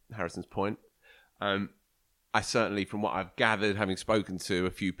Harrison's point. I certainly, from what I've gathered, having spoken to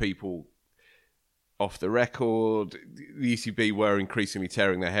a few people off the record, the ECB were increasingly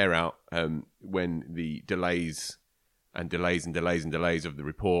tearing their hair out when the delays of the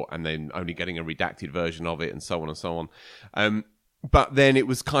report, and then only getting a redacted version of it, and so on and so on. But then it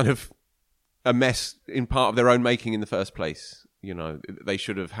was kind of a mess in part of their own making in the first place. They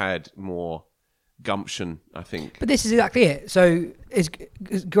should have had more gumption, I think. But this is exactly it. So it's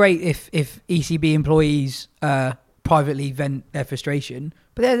great if ECB employees privately vent their frustration,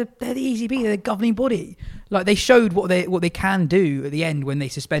 But they're the ECB, they're the governing body. Like, they showed what they can do at the end when they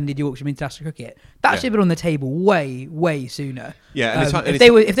suspended Yorkshire from international cricket. That should have been on the table way sooner. Yeah, and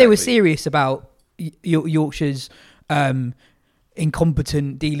if they were serious about Yorkshire's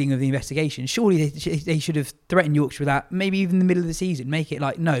incompetent dealing of the investigation, surely they should have threatened Yorkshire with that. Maybe even in the middle of the season, make it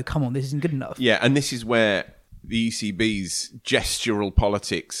like, no, come on, this isn't good enough. Yeah, and this is where the ECB's gestural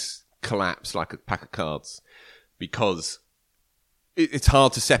politics collapse like a pack of cards, because it's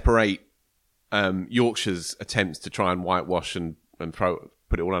hard to separate Yorkshire's attempts to try and whitewash and put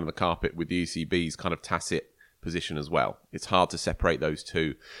it all under the carpet with the ECB's kind of tacit position as well. It's hard to separate those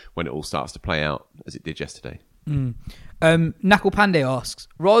two when it all starts to play out as it did yesterday. Nakul Pandey asks,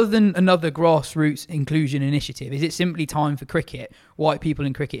 rather than another grassroots inclusion initiative, is it simply time for cricket, white people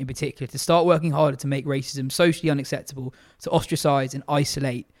in cricket in particular, to start working harder to make racism socially unacceptable, to ostracise and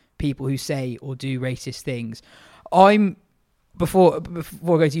isolate people who say or do racist things? Before I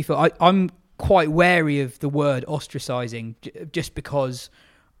go to you, Phil, I'm quite wary of the word ostracising, just because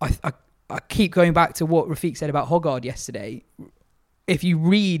I keep going back to what Rafiq said about Hoggard yesterday. If you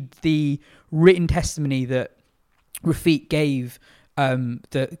read the written testimony that Rafiq gave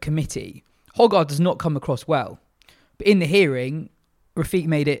the committee, Hoggard does not come across well. But in the hearing, Rafiq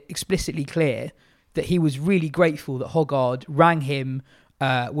made it explicitly clear that he was really grateful that Hoggard rang him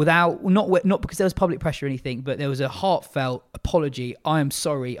without, not because there was public pressure or anything, but there was a heartfelt apology. I am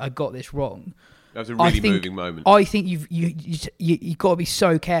sorry, I got this wrong. That was a really moving moment. I think you've got to be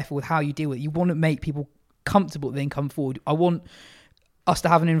so careful with how you deal with it. You want to make people comfortable, then come forward. I want us to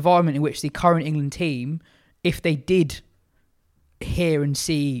have an environment in which the current England team, if they did hear and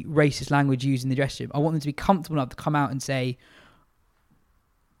see racist language used in the dressing room, I want them to be comfortable enough to come out and say,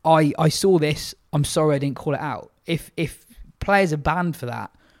 I saw this, I'm sorry I didn't call it out. If players are banned for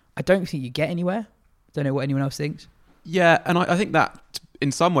that, I don't think you get anywhere. Don't know what anyone else thinks. Yeah, and I think that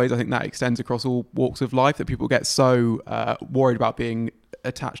in some ways, I think that extends across all walks of life, that people get so worried about being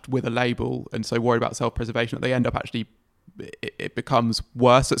attached with a label and so worried about self-preservation that they end up actually, it becomes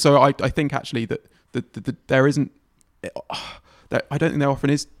worse. So I think actually that there isn't, I don't think there often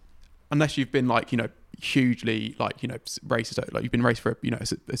is, unless you've been hugely racist, like you've been racist for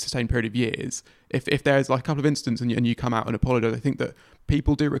a sustained period of years. If there's like a couple of instances and you come out and apologise, I think that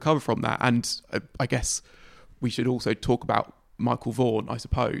people do recover from that. And I guess we should also talk about Michael Vaughan, I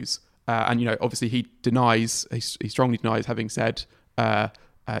suppose. And obviously he strongly denies having said the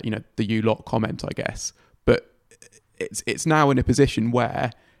 "you lot" comment, I guess. But it's now in a position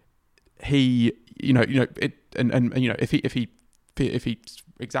where he, if he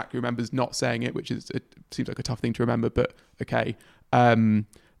exactly remembers not saying it, which it seems like a tough thing to remember, but okay, then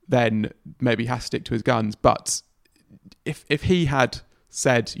maybe he has to stick to his guns. But if he had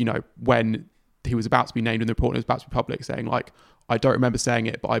said, when he was about to be named in the report and it was about to be public, saying like, I don't remember saying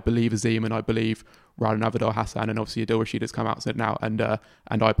it, but I believe Azim and I believe Rana Navadar Hassan, and obviously Adil Rashid has come out and said now, and I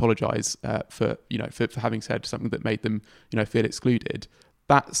apologise for having said something that made them feel excluded.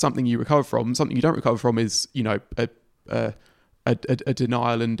 That's something you recover from. Something you don't recover from is a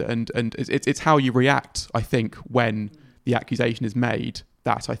denial, and it's how you react, I think, when the accusation is made,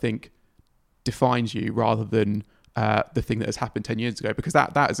 that I think defines you rather than the thing that has happened 10 years ago, because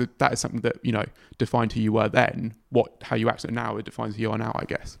that is something that defined who you were then. How you act now, it defines who you are now, I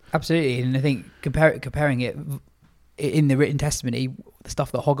guess. Absolutely, and I think comparing it in the written testimony, the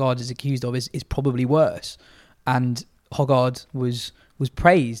stuff that Hoggard is accused of is probably worse, and Hoggard was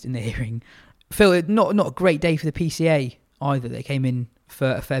praised in the hearing. Phil, not a great day for the PCA either. They came in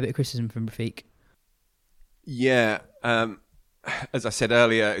for a fair bit of criticism from Rafiq. Yeah, as I said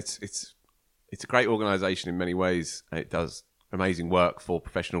earlier, it's a great organisation in many ways. It does amazing work for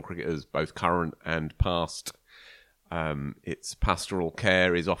professional cricketers, both current and past. Its pastoral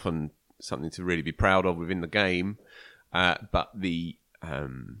care is often something to really be proud of within the game, but the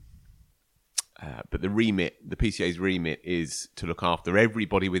remit, the PCA's remit, is to look after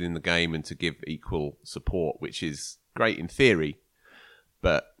everybody within the game and to give equal support, which is great in theory.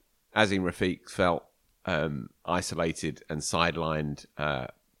 But Azim Rafiq felt isolated and sidelined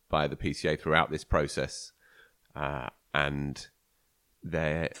by the PCA throughout this process, and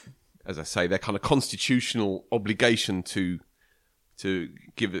their kind of constitutional obligation to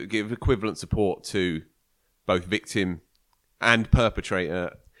give equivalent support to both victim and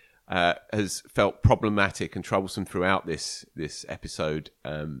perpetrator has felt problematic and troublesome throughout this episode.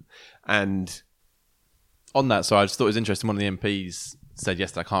 And on that, so I just thought it was interesting. One of the MPs said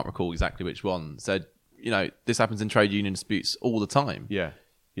yesterday, I can't recall exactly which one, said, this happens in trade union disputes all the time. Yeah.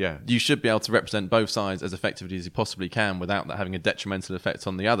 You should be able to represent both sides as effectively as you possibly can without that having a detrimental effect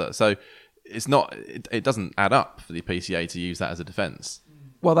on the other. So it's not, it doesn't add up for the PCA to use that as a defence.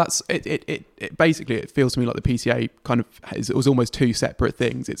 Well, that's it. It basically, it feels to me like the PCA kind of it was almost two separate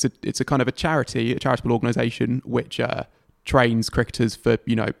things. It's a kind of a charitable organisation which trains cricketers for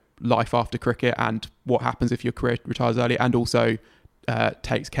life after cricket and what happens if your career retires early, and also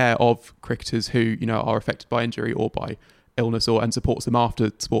takes care of cricketers who are affected by injury or by illness and supports them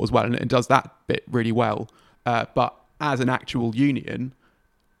after sport as well, and it does that bit really well. But as an actual union,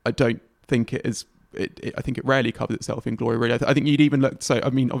 I don't think it is. I think it rarely covers itself in glory, really. I think you'd even look. So, I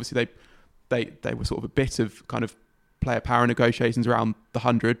mean, obviously they were sort of a bit of kind of player power negotiations around the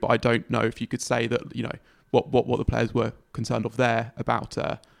 100, but I don't know if you could say that what the players were concerned of there about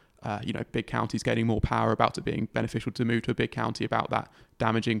big counties getting more power, about it being beneficial to move to a big county, about that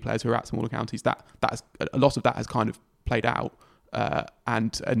damaging players who are at smaller counties. That's a lot of that has kind of played out,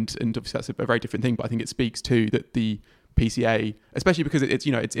 and obviously that's a very different thing. But I think it speaks to that the PCA, especially because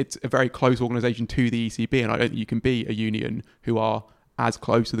it's a very close organisation to the ECB, and I don't think you can be a union who are as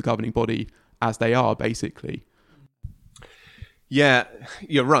close to the governing body as they are, basically. Yeah,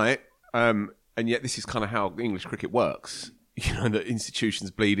 you're right, and yet this is kind of how English cricket works. That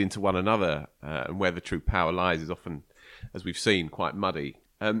institutions bleed into one another, and where the true power lies is often, as we've seen, quite muddy.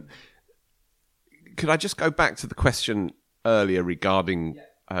 Could I just go back to the question earlier regarding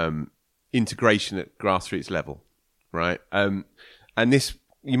integration at grassroots level? Right. And this,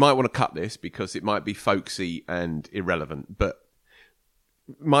 you might want to cut this because it might be folksy and irrelevant, but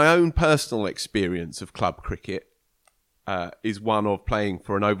my own personal experience of club cricket is one of playing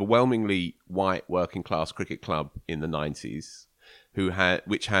for an overwhelmingly white working class cricket club in the 90s,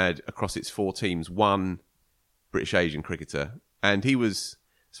 which had across its 4 teams one British Asian cricketer, and he was,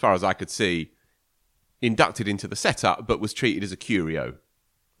 as far as I could see, inducted into the setup, but was treated as a curio.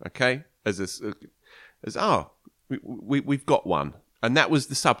 Okay, we've got one, and that was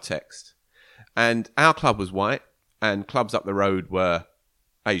the subtext. And our club was white, and clubs up the road were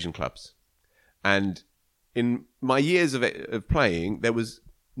Asian clubs. And in my years of playing, there was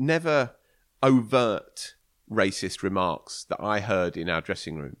never overt racist remarks that I heard in our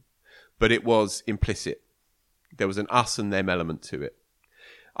dressing room, but it was implicit. There was an us and them element to it.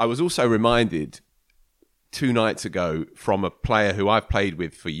 I was also reminded 2 nights ago from a player who I've played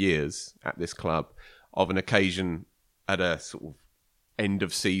with for years at this club of an occasion at a sort of end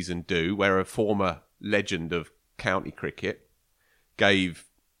of season do where a former legend of county cricket gave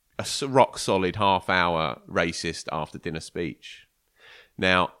a rock solid half-hour racist after dinner speech.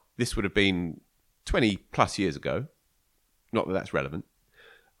 Now, this would have been 20 plus years ago. Not that that's relevant.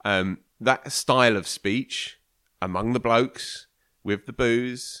 That style of speech among the blokes with the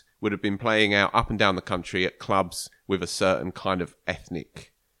booze would have been playing out up and down the country at clubs with a certain kind of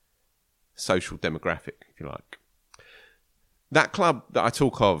ethnic, social demographic, if you like. That club that I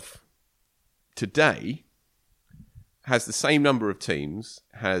talk of today has the same number of teams,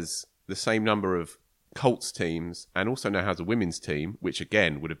 has the same number of Colts teams, and also now has a women's team, which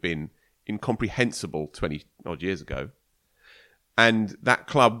again would have been incomprehensible 20 odd years ago. And that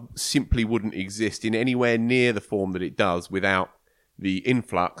club simply wouldn't exist in anywhere near the form that it does without the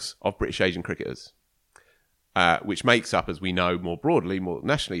influx of British Asian cricketers, which makes up, as we know more broadly, more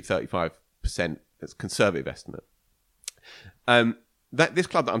nationally, 35% as a conservative estimate. This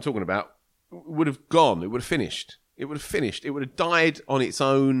club that I'm talking about would have gone. It would have finished. It would have finished. It would have died on its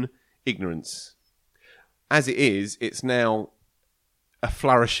own ignorance. As it is, it's now a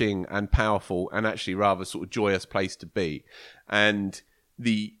flourishing and powerful and actually rather sort of joyous place to be. And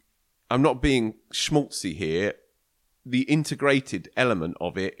I'm not being schmaltzy here. The integrated element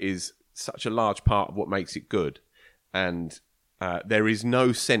of it is such a large part of what makes it good. And there is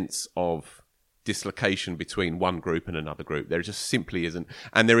no sense of dislocation between one group and another group. There just simply isn't.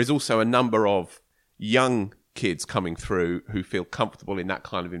 And there is also a number of young kids coming through who feel comfortable in that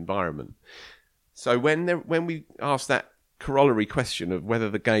kind of environment. So when we ask that corollary question of whether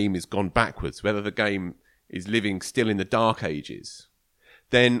the game has gone backwards, whether the game is living still in the dark ages,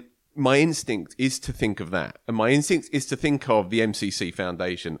 then my instinct is to think of that. And my instinct is to think of the MCC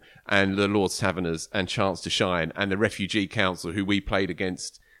Foundation and the Lord's Taverners and Chance to Shine and the Refugee Council who we played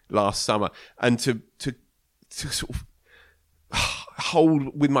against last summer, and to sort of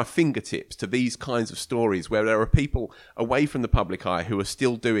hold with my fingertips to these kinds of stories where there are people away from the public eye who are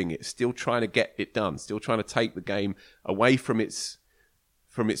still doing it, still trying to get it done, still trying to take the game away from its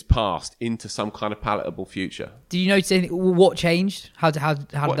past into some kind of palatable future. Do you notice anything? What changed? How did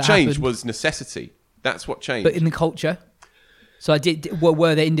that happen? What changed was necessity. That's what changed. But in the culture? So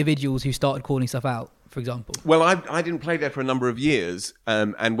were there individuals who started calling stuff out, for example? Well, I didn't play there for a number of years,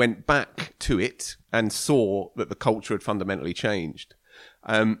 and went back to it and saw that the culture had fundamentally changed.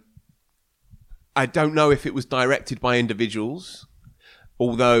 I don't know if it was directed by individuals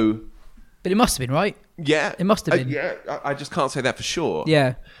Although, but it must have been, right? yeah, It must have been. Yeah, I just can't say that for sure.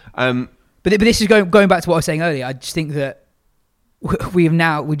 Yeah. Um, But this is going back to what I was saying earlier. I just think that we've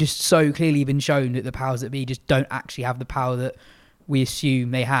just so clearly been shown that the powers that be just don't actually have the power that we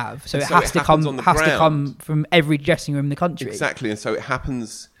assume they have. So it has to come from every dressing room in the country. Exactly, and so it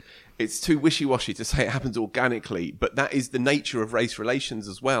happens. It's too wishy-washy to say it happens organically, but that is the nature of race relations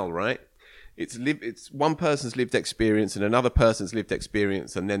as well, right? It's one person's lived experience and another person's lived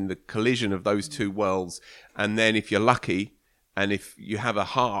experience, and then the collision of those two worlds. And then, if you're lucky, and if you have a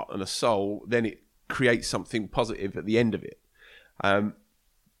heart and a soul, then it creates something positive at the end of it.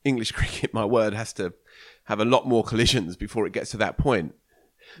 English cricket, my word, has to have a lot more collisions before it gets to that point.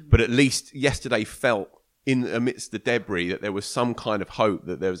 But at least yesterday felt, in amidst the debris, that there was some kind of hope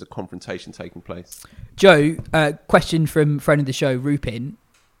that there was a confrontation taking place. Joe, question from friend of the show, Rupin.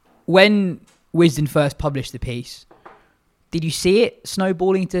 When Wisden first published the piece, did you see it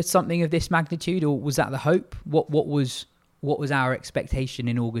snowballing to something of this magnitude, or was that the hope? What was our expectation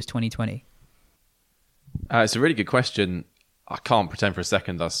in August 2020? It's a really good question. I can't pretend for a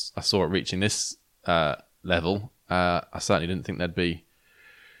second I saw it reaching this level. I certainly didn't think there'd be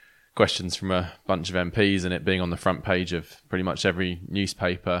questions from a bunch of MPs and it being on the front page of pretty much every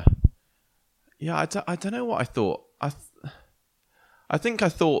newspaper. Yeah, I don't know what I thought. I think I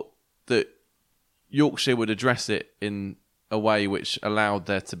thought that Yorkshire would address it in a way which allowed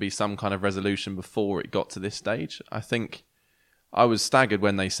there to be some kind of resolution before it got to this stage. I think I was staggered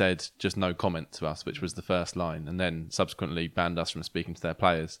when they said just no comment to us, which was the first line, and then subsequently banned us from speaking to their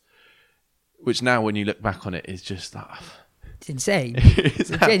players, which now when you look back on it is just... It's insane.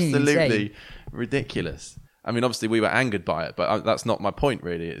 It's absolutely ridiculous. I mean, obviously we were angered by it, but that's not my point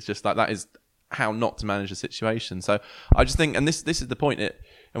really. It's just like that is how not to manage a situation. So I just think, and this is the point,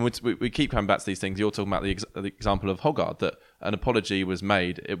 and we keep coming back to these things. You're talking about the example of Hoggard, that an apology was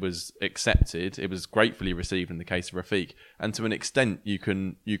made, it was accepted, it was gratefully received in the case of Rafiq, and to an extent you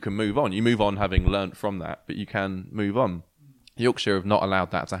can move on. You move on having learnt from that, but you can move on. Yorkshire have not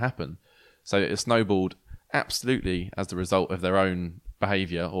allowed that to happen. So it snowballed absolutely as the result of their own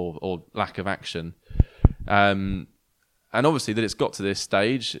behaviour or lack of action. And obviously that it's got to this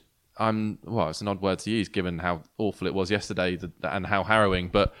stage, it's an odd word to use given how awful it was yesterday and how harrowing,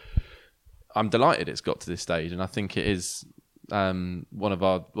 but I'm delighted it's got to this stage, and I think it is someone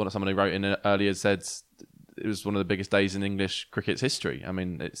who wrote in earlier said it was one of the biggest days in English cricket's history. I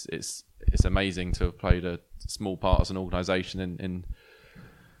mean, it's amazing to have played a small part as an organisation in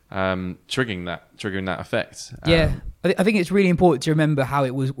triggering that effect. Yeah, I think it's really important to remember how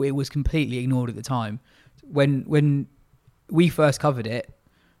it was completely ignored at the time. When we first covered it,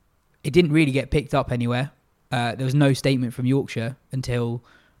 it didn't really get picked up anywhere. There was no statement from Yorkshire until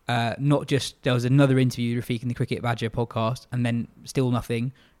there was another interview, Rafiq in the Cricket Badger podcast, and then still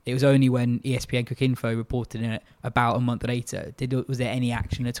nothing. It was only when ESPN Cricinfo reported in it about a month later was there any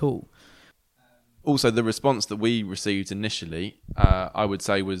action at all. Also, the response that we received initially, I would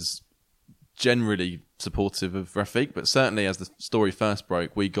say, was generally supportive of Rafiq, but certainly as the story first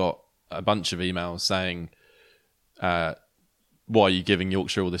broke, we got a bunch of emails saying, why are you giving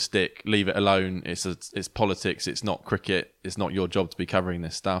Yorkshire all this stick? Leave it alone. It's politics. It's not cricket. It's not your job to be covering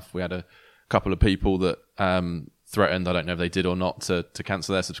this stuff. We had a couple of people that threatened, I don't know if they did or not, to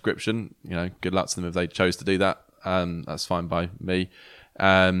cancel their subscription. You know, good luck to them if they chose to do that. That's fine by me.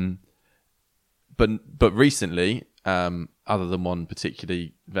 But recently, other than one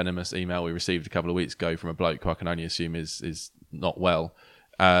particularly venomous email we received a couple of weeks ago from a bloke who I can only assume is not well,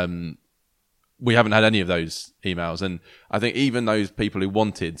 we haven't had any of those emails. And I think even those people who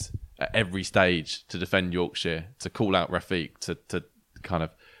wanted at every stage to defend Yorkshire, to call out Rafiq, to kind of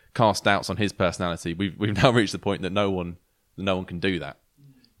cast doubts on his personality, we've now reached the point that no one can do that.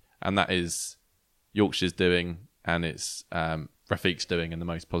 And that is Yorkshire's doing, and it's Rafiq's doing in the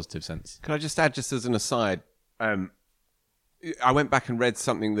most positive sense. Can I just add, just as an aside, I went back and read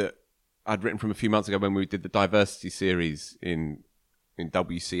something that I'd written from a few months ago when we did the diversity series in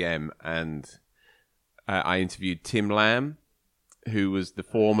WCM, and I interviewed Tim Lamb, who was the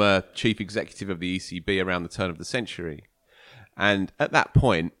former chief executive of the ECB around the turn of the century. And at that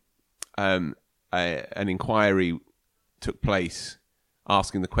point, an inquiry took place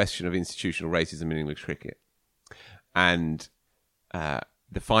asking the question of institutional racism in English cricket. And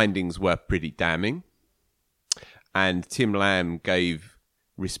the findings were pretty damning. And Tim Lamb gave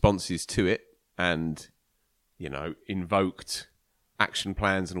responses to it and, invoked action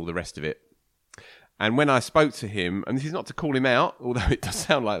plans and all the rest of it. And when I spoke to him, and this is not to call him out, although it does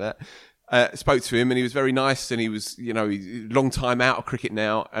sound like that, Spoke to him, and he was very nice, and he was, long time out of cricket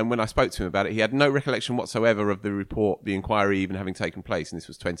now. And when I spoke to him about it, he had no recollection whatsoever of the report, the inquiry even having taken place, and this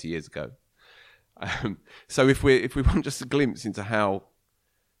was 20 years ago. So if we want just a glimpse into how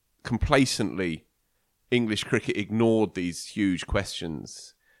complacently English cricket ignored these huge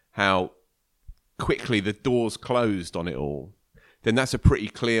questions, how quickly the doors closed on it all, then that's a pretty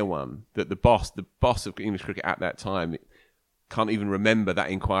clear one, that the boss of English cricket at that time can't even remember that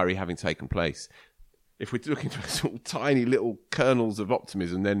inquiry having taken place. If we're looking for sort of tiny little kernels of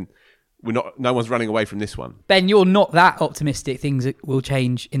optimism, then no one's running away from this one. Ben, you're not that optimistic things will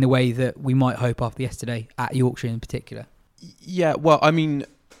change in the way that we might hope after yesterday at Yorkshire in particular. Yeah, well, I mean,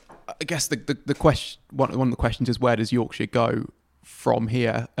 I guess the question, one of the questions is, where does Yorkshire go from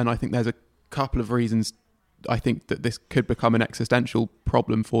here? And I think there's a couple of reasons I think that this could become an existential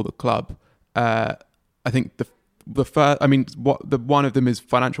problem for the club. I think the first, I mean, one of them is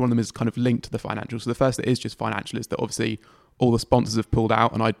financial, one of them is kind of linked to the financial. So the first that is just financial is that obviously all the sponsors have pulled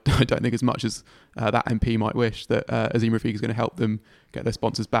out, and I don't think as much as that MP might wish that Azeem Rafiq is going to help them get their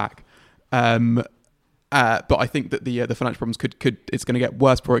sponsors back. But I think that the financial problems it's going to get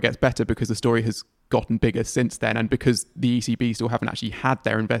worse before it gets better, because the story has gotten bigger since then, and because the ECB still haven't actually had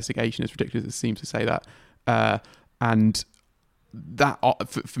their investigation, as ridiculous as it seems to say that. And that,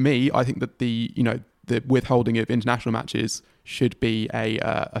 for me, I think that the withholding of international matches should be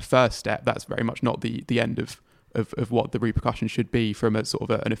a first step. That's very much not the end of what the repercussions should be from a sort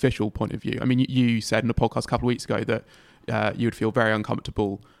of an official point of view. I mean, you said in a podcast a couple of weeks ago that you would feel very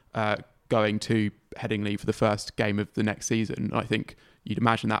uncomfortable going to Headingley for the first game of the next season. And I think you'd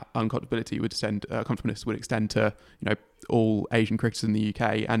imagine that uncomfortability would extend to all Asian cricketers in the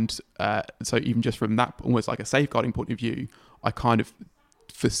UK. And so even just from that, almost like a safeguarding point of view, I kind of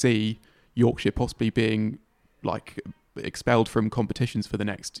foresee Yorkshire possibly being like expelled from competitions for the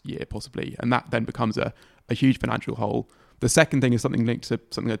next year, possibly, and that then becomes a huge financial hole. The second thing is something linked to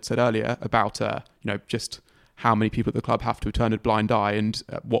something I said earlier about just how many people at the club have to turn a blind eye, and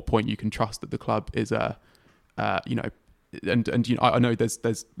at what point you can trust that the club is I know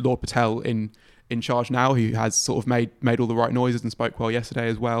there's Lord Patel in charge now, who has sort of made all the right noises and spoke well yesterday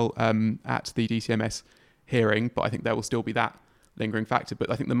as well at the DCMS hearing, but I think there will still be that lingering factor. But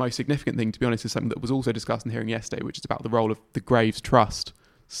I think the most significant thing, to be honest, is something that was also discussed in the hearing yesterday, which is about the role of the Graves Trust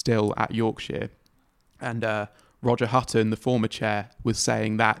still at Yorkshire. And Roger Hutton, the former chair, was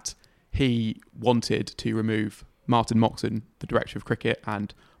saying that he wanted to remove Martin Moxon, the director of cricket,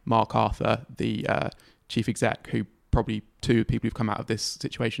 and Mark Arthur, the chief exec, who probably two people who've come out of this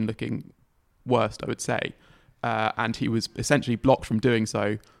situation looking worst, I would say. And he was essentially blocked from doing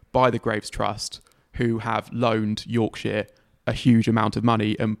so by the Graves Trust, who have loaned Yorkshire a huge amount of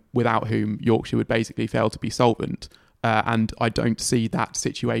money, and without whom Yorkshire would basically fail to be solvent. And I don't see that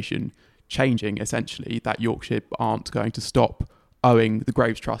situation changing, essentially, that Yorkshire aren't going to stop owing the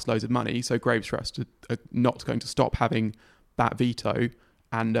Graves Trust loads of money. So Graves Trust are not going to stop having that veto,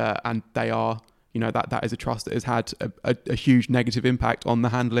 and they are, that is a trust that has had a huge negative impact on the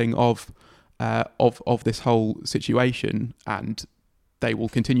handling of this whole situation, and they will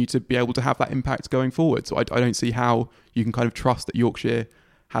continue to be able to have that impact going forward. So I don't see how you can kind of trust that Yorkshire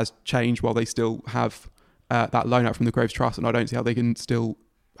has changed while they still have that loan out from the Graves Trust, and I don't see how they can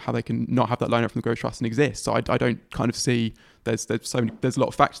not have that loan out from the Graves Trust and exist. So I don't kind of see there's a lot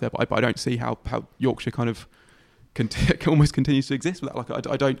of facts there, but I don't see how Yorkshire kind of almost continues to exist without. Like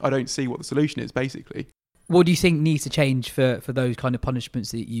I don't see what the solution is, basically. What do you think needs to change for those kind of punishments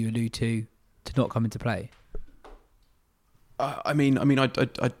that you allude to not come into play? I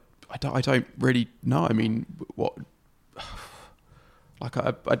don't really know. I mean, what? Like,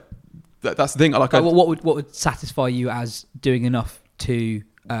 that's the thing. What would satisfy you as doing enough to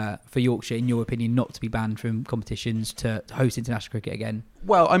for Yorkshire, in your opinion, not to be banned from competitions, to host international cricket again?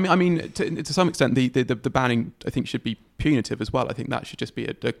 Well, I mean, to some extent, the banning, I think, should be punitive as well. I think that should just be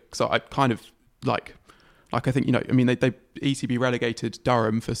so I kind of like I think they ECB relegated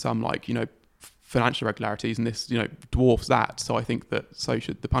Durham for some financial irregularities, and this dwarfs that. So I think that so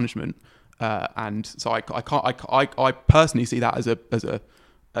should the punishment, and so I personally see that as a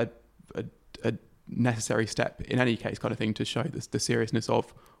necessary step in any case, kind of thing, to show the seriousness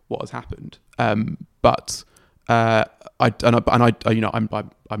of what has happened. But I'm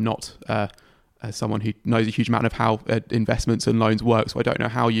not someone who knows a huge amount of how investments and loans work, so I don't know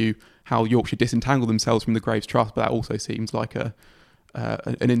how Yorkshire disentangle themselves from the Graves Trust. But that also seems like an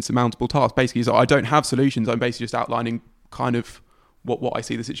insurmountable task, basically. So I don't have solutions. I'm basically just outlining kind of what I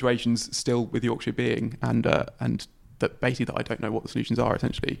see the situations still with Yorkshire being, and that basically that I don't know what the solutions are,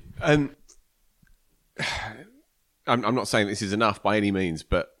 essentially. I'm not saying this is enough by any means,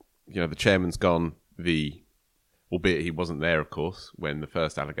 but the chairman's gone. Albeit he wasn't there, of course, when the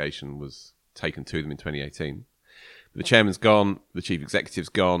first allegation was taken to them in 2018. But the chairman's gone. The chief executive's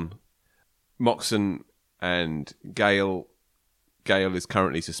gone. Moxon and Gale is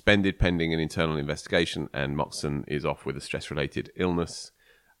currently suspended pending an internal investigation, and Moxon is off with a stress-related illness.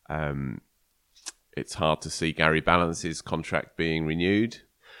 It's hard to see Gary Balance's contract being renewed,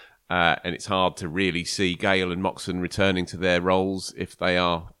 and it's hard to really see Gale and Moxon returning to their roles if they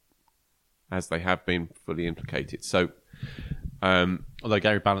are, as they have been, fully implicated. So, although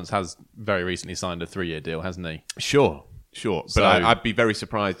Gary Balance has very recently signed a 3-year deal, hasn't he? Sure. But So- I'd be very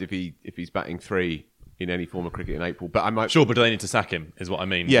surprised if he's batting 3 in any form of cricket in April. But I might. Sure, but do they need to sack him? Is what I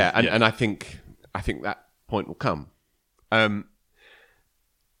mean. Yeah, and I think that point will come. Kamlesh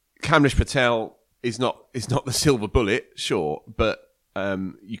Patel is not the silver bullet, sure, but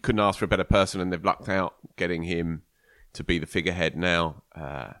you couldn't ask for a better person, and they've lucked out getting him to be the figurehead now.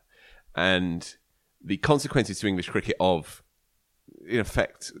 And the consequences to English cricket of, in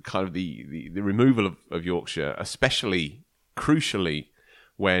effect, kind of the removal of Yorkshire, especially crucially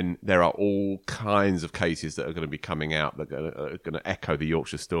when there are all kinds of cases that are going to be coming out that are going to echo the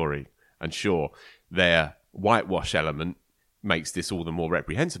Yorkshire story. And sure, their whitewash element makes this all the more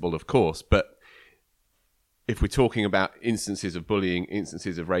reprehensible, of course, but if we're talking about instances of bullying,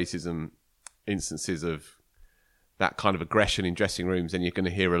 instances of racism, instances of that kind of aggression in dressing rooms, then you're going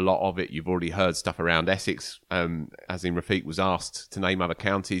to hear a lot of it. You've already heard stuff around Essex. Azim Rafiq was asked to name other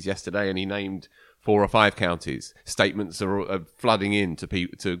counties yesterday, and he named 4 or 5 counties. Statements are flooding in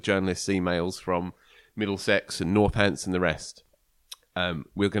to journalists' emails from Middlesex and Northants and the rest.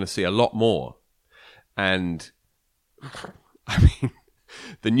 We're going to see a lot more. And, I mean,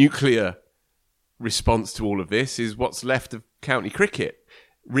 the nuclear response to all of this is what's left of county cricket.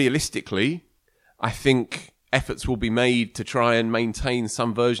 Realistically, I think efforts will be made to try and maintain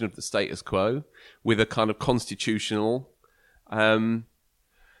some version of the status quo with a kind of constitutional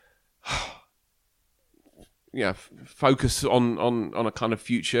focus on a kind of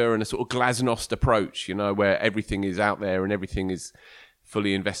future and a sort of glasnost approach, where everything is out there and everything is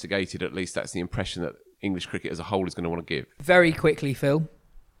fully investigated. At least that's the impression that English cricket as a whole is going to want to give. Very quickly, Phil.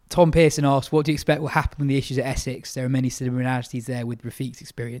 Tom Pearson asked, what do you expect will happen with the issues at Essex? There are many similarities there with Rafiq's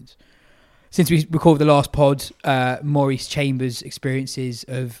experience. Since we recorded the last pod, Maurice Chambers' experiences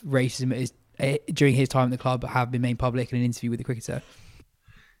of racism during his time at the club have been made public in an interview with the Cricketer.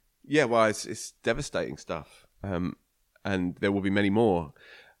 Yeah, well, it's devastating stuff, and there will be many more.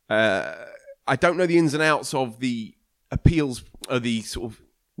 I don't know the ins and outs of the appeals, of the sort of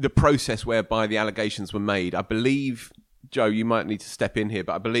the process whereby the allegations were made. I believe, Joe, you might need to step in here,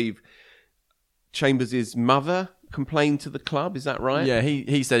 but I believe Chambers' mother complained to the club, is that right? Yeah,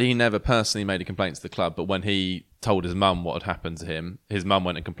 he said he never personally made a complaint to the club, but when he told his mum what had happened to him, his mum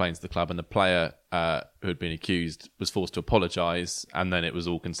went and complained to the club, and the player who had been accused was forced to apologise, and then it was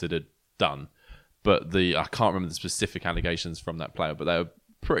all considered done. But I can't remember the specific allegations from that player, but they were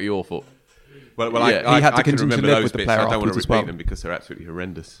pretty awful. Well, yeah, he had to continue to live with the player I don't want to afterwards repeat as well. them because they're absolutely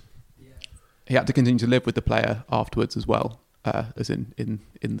horrendous. He had to continue to live with the player afterwards as well, as in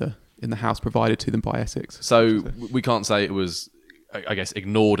the house provided to them by Essex. So we can't say it was, I guess,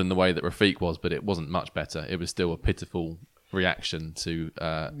 ignored in the way that Rafiq was, but it wasn't much better. It was still a pitiful reaction to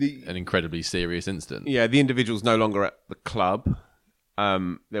an incredibly serious incident. Yeah, the individual's no longer at the club.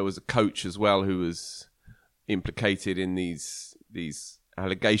 There was a coach as well who was implicated in these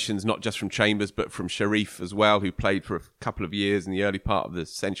allegations, not just from Chambers, but from Sharif as well, who played for a couple of years in the early part of the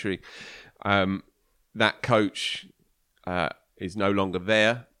century. That coach is no longer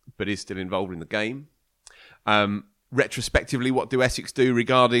there, but is still involved in the game. Retrospectively, what do Essex do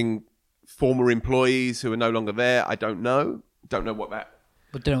regarding former employees who are no longer there? I don't know. Don't know what that...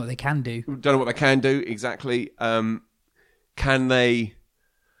 But don't know what they can do. Don't know what they can do, exactly. Can they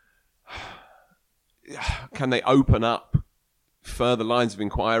open up further lines of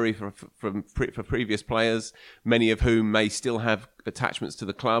inquiry for previous players, many of whom may still have attachments to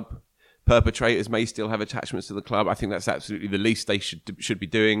the club? Perpetrators may still have attachments to the club. I think that's absolutely the least they should be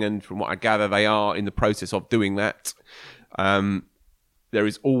doing, and from what I gather, they are in the process of doing that. There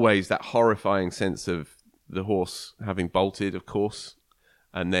is always that horrifying sense of the horse having bolted, of course,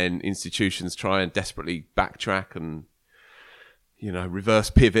 and then institutions try and desperately backtrack and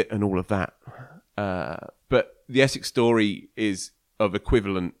reverse pivot and all of that. But the Essex story is of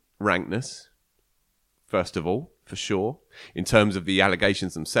equivalent rankness, first of all, for sure, in terms of the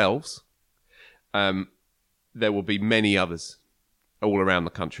allegations themselves. There will be many others all around the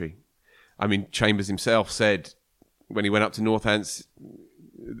country. I mean, Chambers himself said when he went up to Northants,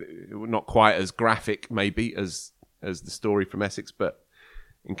 not quite as graphic maybe as the story from Essex, but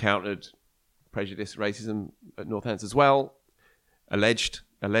encountered prejudice, racism at Northants as well. Alleged,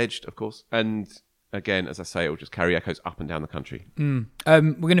 of course. And again, as I say, it will just carry echoes up and down the country. We're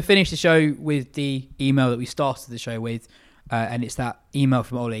going to finish the show with the email that we started the show with, and it's that email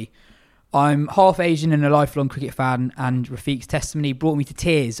from Ollie. I'm half Asian and a lifelong cricket fan, and Rafiq's testimony brought me to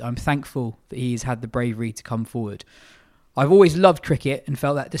tears. I'm thankful that he's had the bravery to come forward. I've always loved cricket and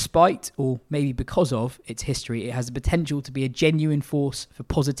felt that despite, or maybe because of, its history, it has the potential to be a genuine force for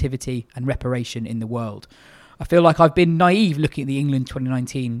positivity and reparation in the world. I feel like I've been naive looking at the England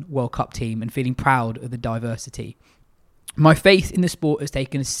 2019 World Cup team and feeling proud of the diversity. My faith in the sport has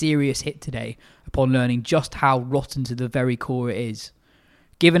taken a serious hit today upon learning just how rotten to the very core it is.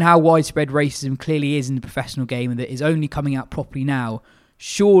 Given how widespread racism clearly is in the professional game and that is only coming out properly now,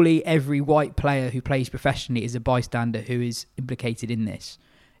 surely every white player who plays professionally is a bystander who is implicated in this.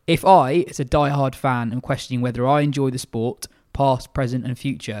 If I, as a die-hard fan, am questioning whether I enjoy the sport, past, present and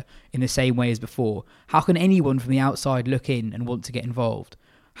future, in the same way as before, how can anyone from the outside look in and want to get involved?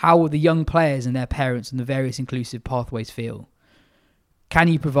 How will the young players and their parents and the various inclusive pathways feel? Can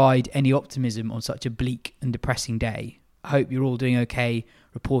you provide any optimism on such a bleak and depressing day? I hope you're all doing okay,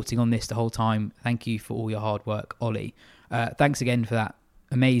 reporting on this the whole time. Thank you for all your hard work, Ollie. Thanks again for that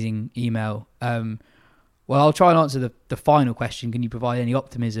amazing email. Well, I'll try and answer the final question. Can you provide any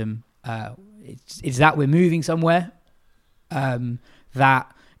optimism? It's that we're moving somewhere.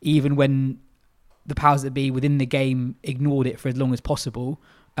 That even when the powers that be within the game ignored it for as long as possible,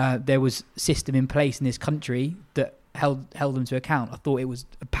 there was a system in place in this country that held them to account. I thought it was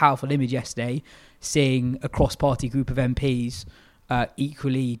a powerful image yesterday, seeing a cross-party group of MPs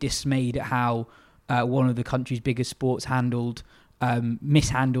equally dismayed at how one of the country's biggest sports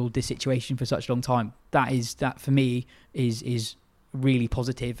mishandled this situation for such a long time. That for me is really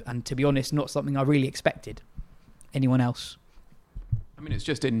positive, and to be honest, not something I really expected. Anyone else? I mean, it's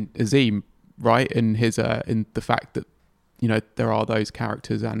just in Azim, right? In his in the fact that there are those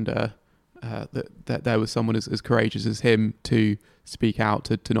characters, and that there was someone as courageous as him to speak out,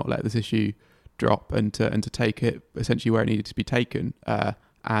 to not let this issue drop, and to take it essentially where it needed to be taken.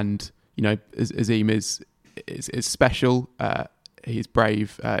 And Azim is special. He's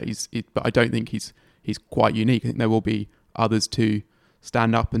brave. But I don't think he's quite unique. I think there will be others to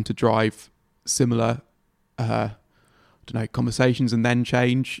stand up and to drive similar, conversations and then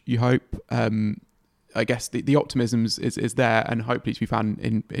change. You hope. I guess the optimism is there, and hopefully to be found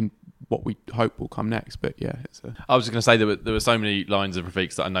in what we hope will come next. But yeah, I was just going to say there were so many lines of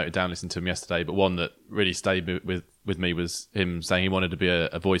Rafiq's that I noted down listening to him yesterday, but one that really stayed with me was him saying he wanted to be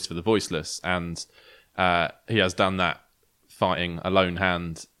a voice for the voiceless, and he has done that fighting a lone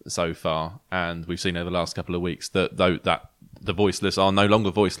hand so far, and we've seen over the last couple of weeks that the voiceless are no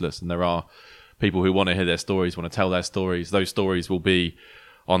longer voiceless, and there are people who want to hear their stories, want to tell their stories. Those stories will be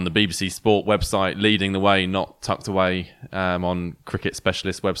on the BBC Sport website, leading the way, not tucked away on cricket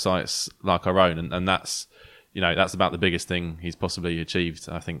specialist websites like our own, and that's about the biggest thing he's possibly achieved,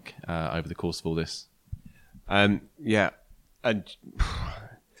 I think, over the course of all this. And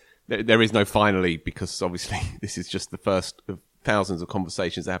there is no finally, because obviously this is just the first of thousands of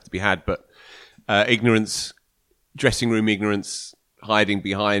conversations that have to be had. But ignorance, dressing room ignorance, hiding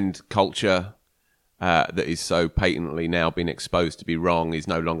behind culture that is so patently now being exposed to be wrong is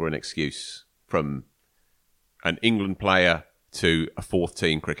no longer an excuse, from an England player to a fourth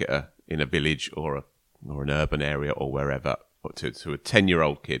team cricketer in a village or an urban area or wherever, or to a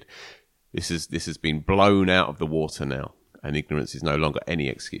 10-year-old kid. This has been blown out of the water now, and ignorance is no longer any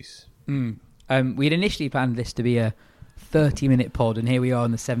excuse. We had initially planned this to be a 30-minute pod, and here we are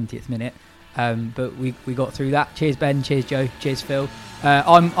in the 70th minute. But we got through that. Cheers, Ben. Cheers, Joe. Cheers, Phil.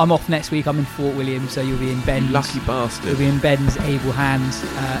 I'm off next week. I'm in Fort William, so you'll be in Ben's. Lucky bastard. You'll be in Ben's able hands.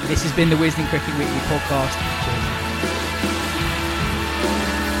 This has been the Wisden Cricket Weekly podcast. Cheers.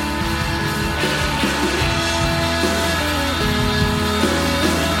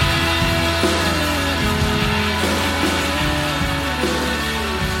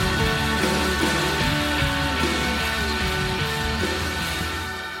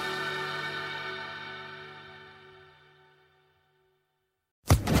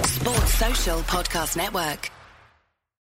 Social Podcast Network.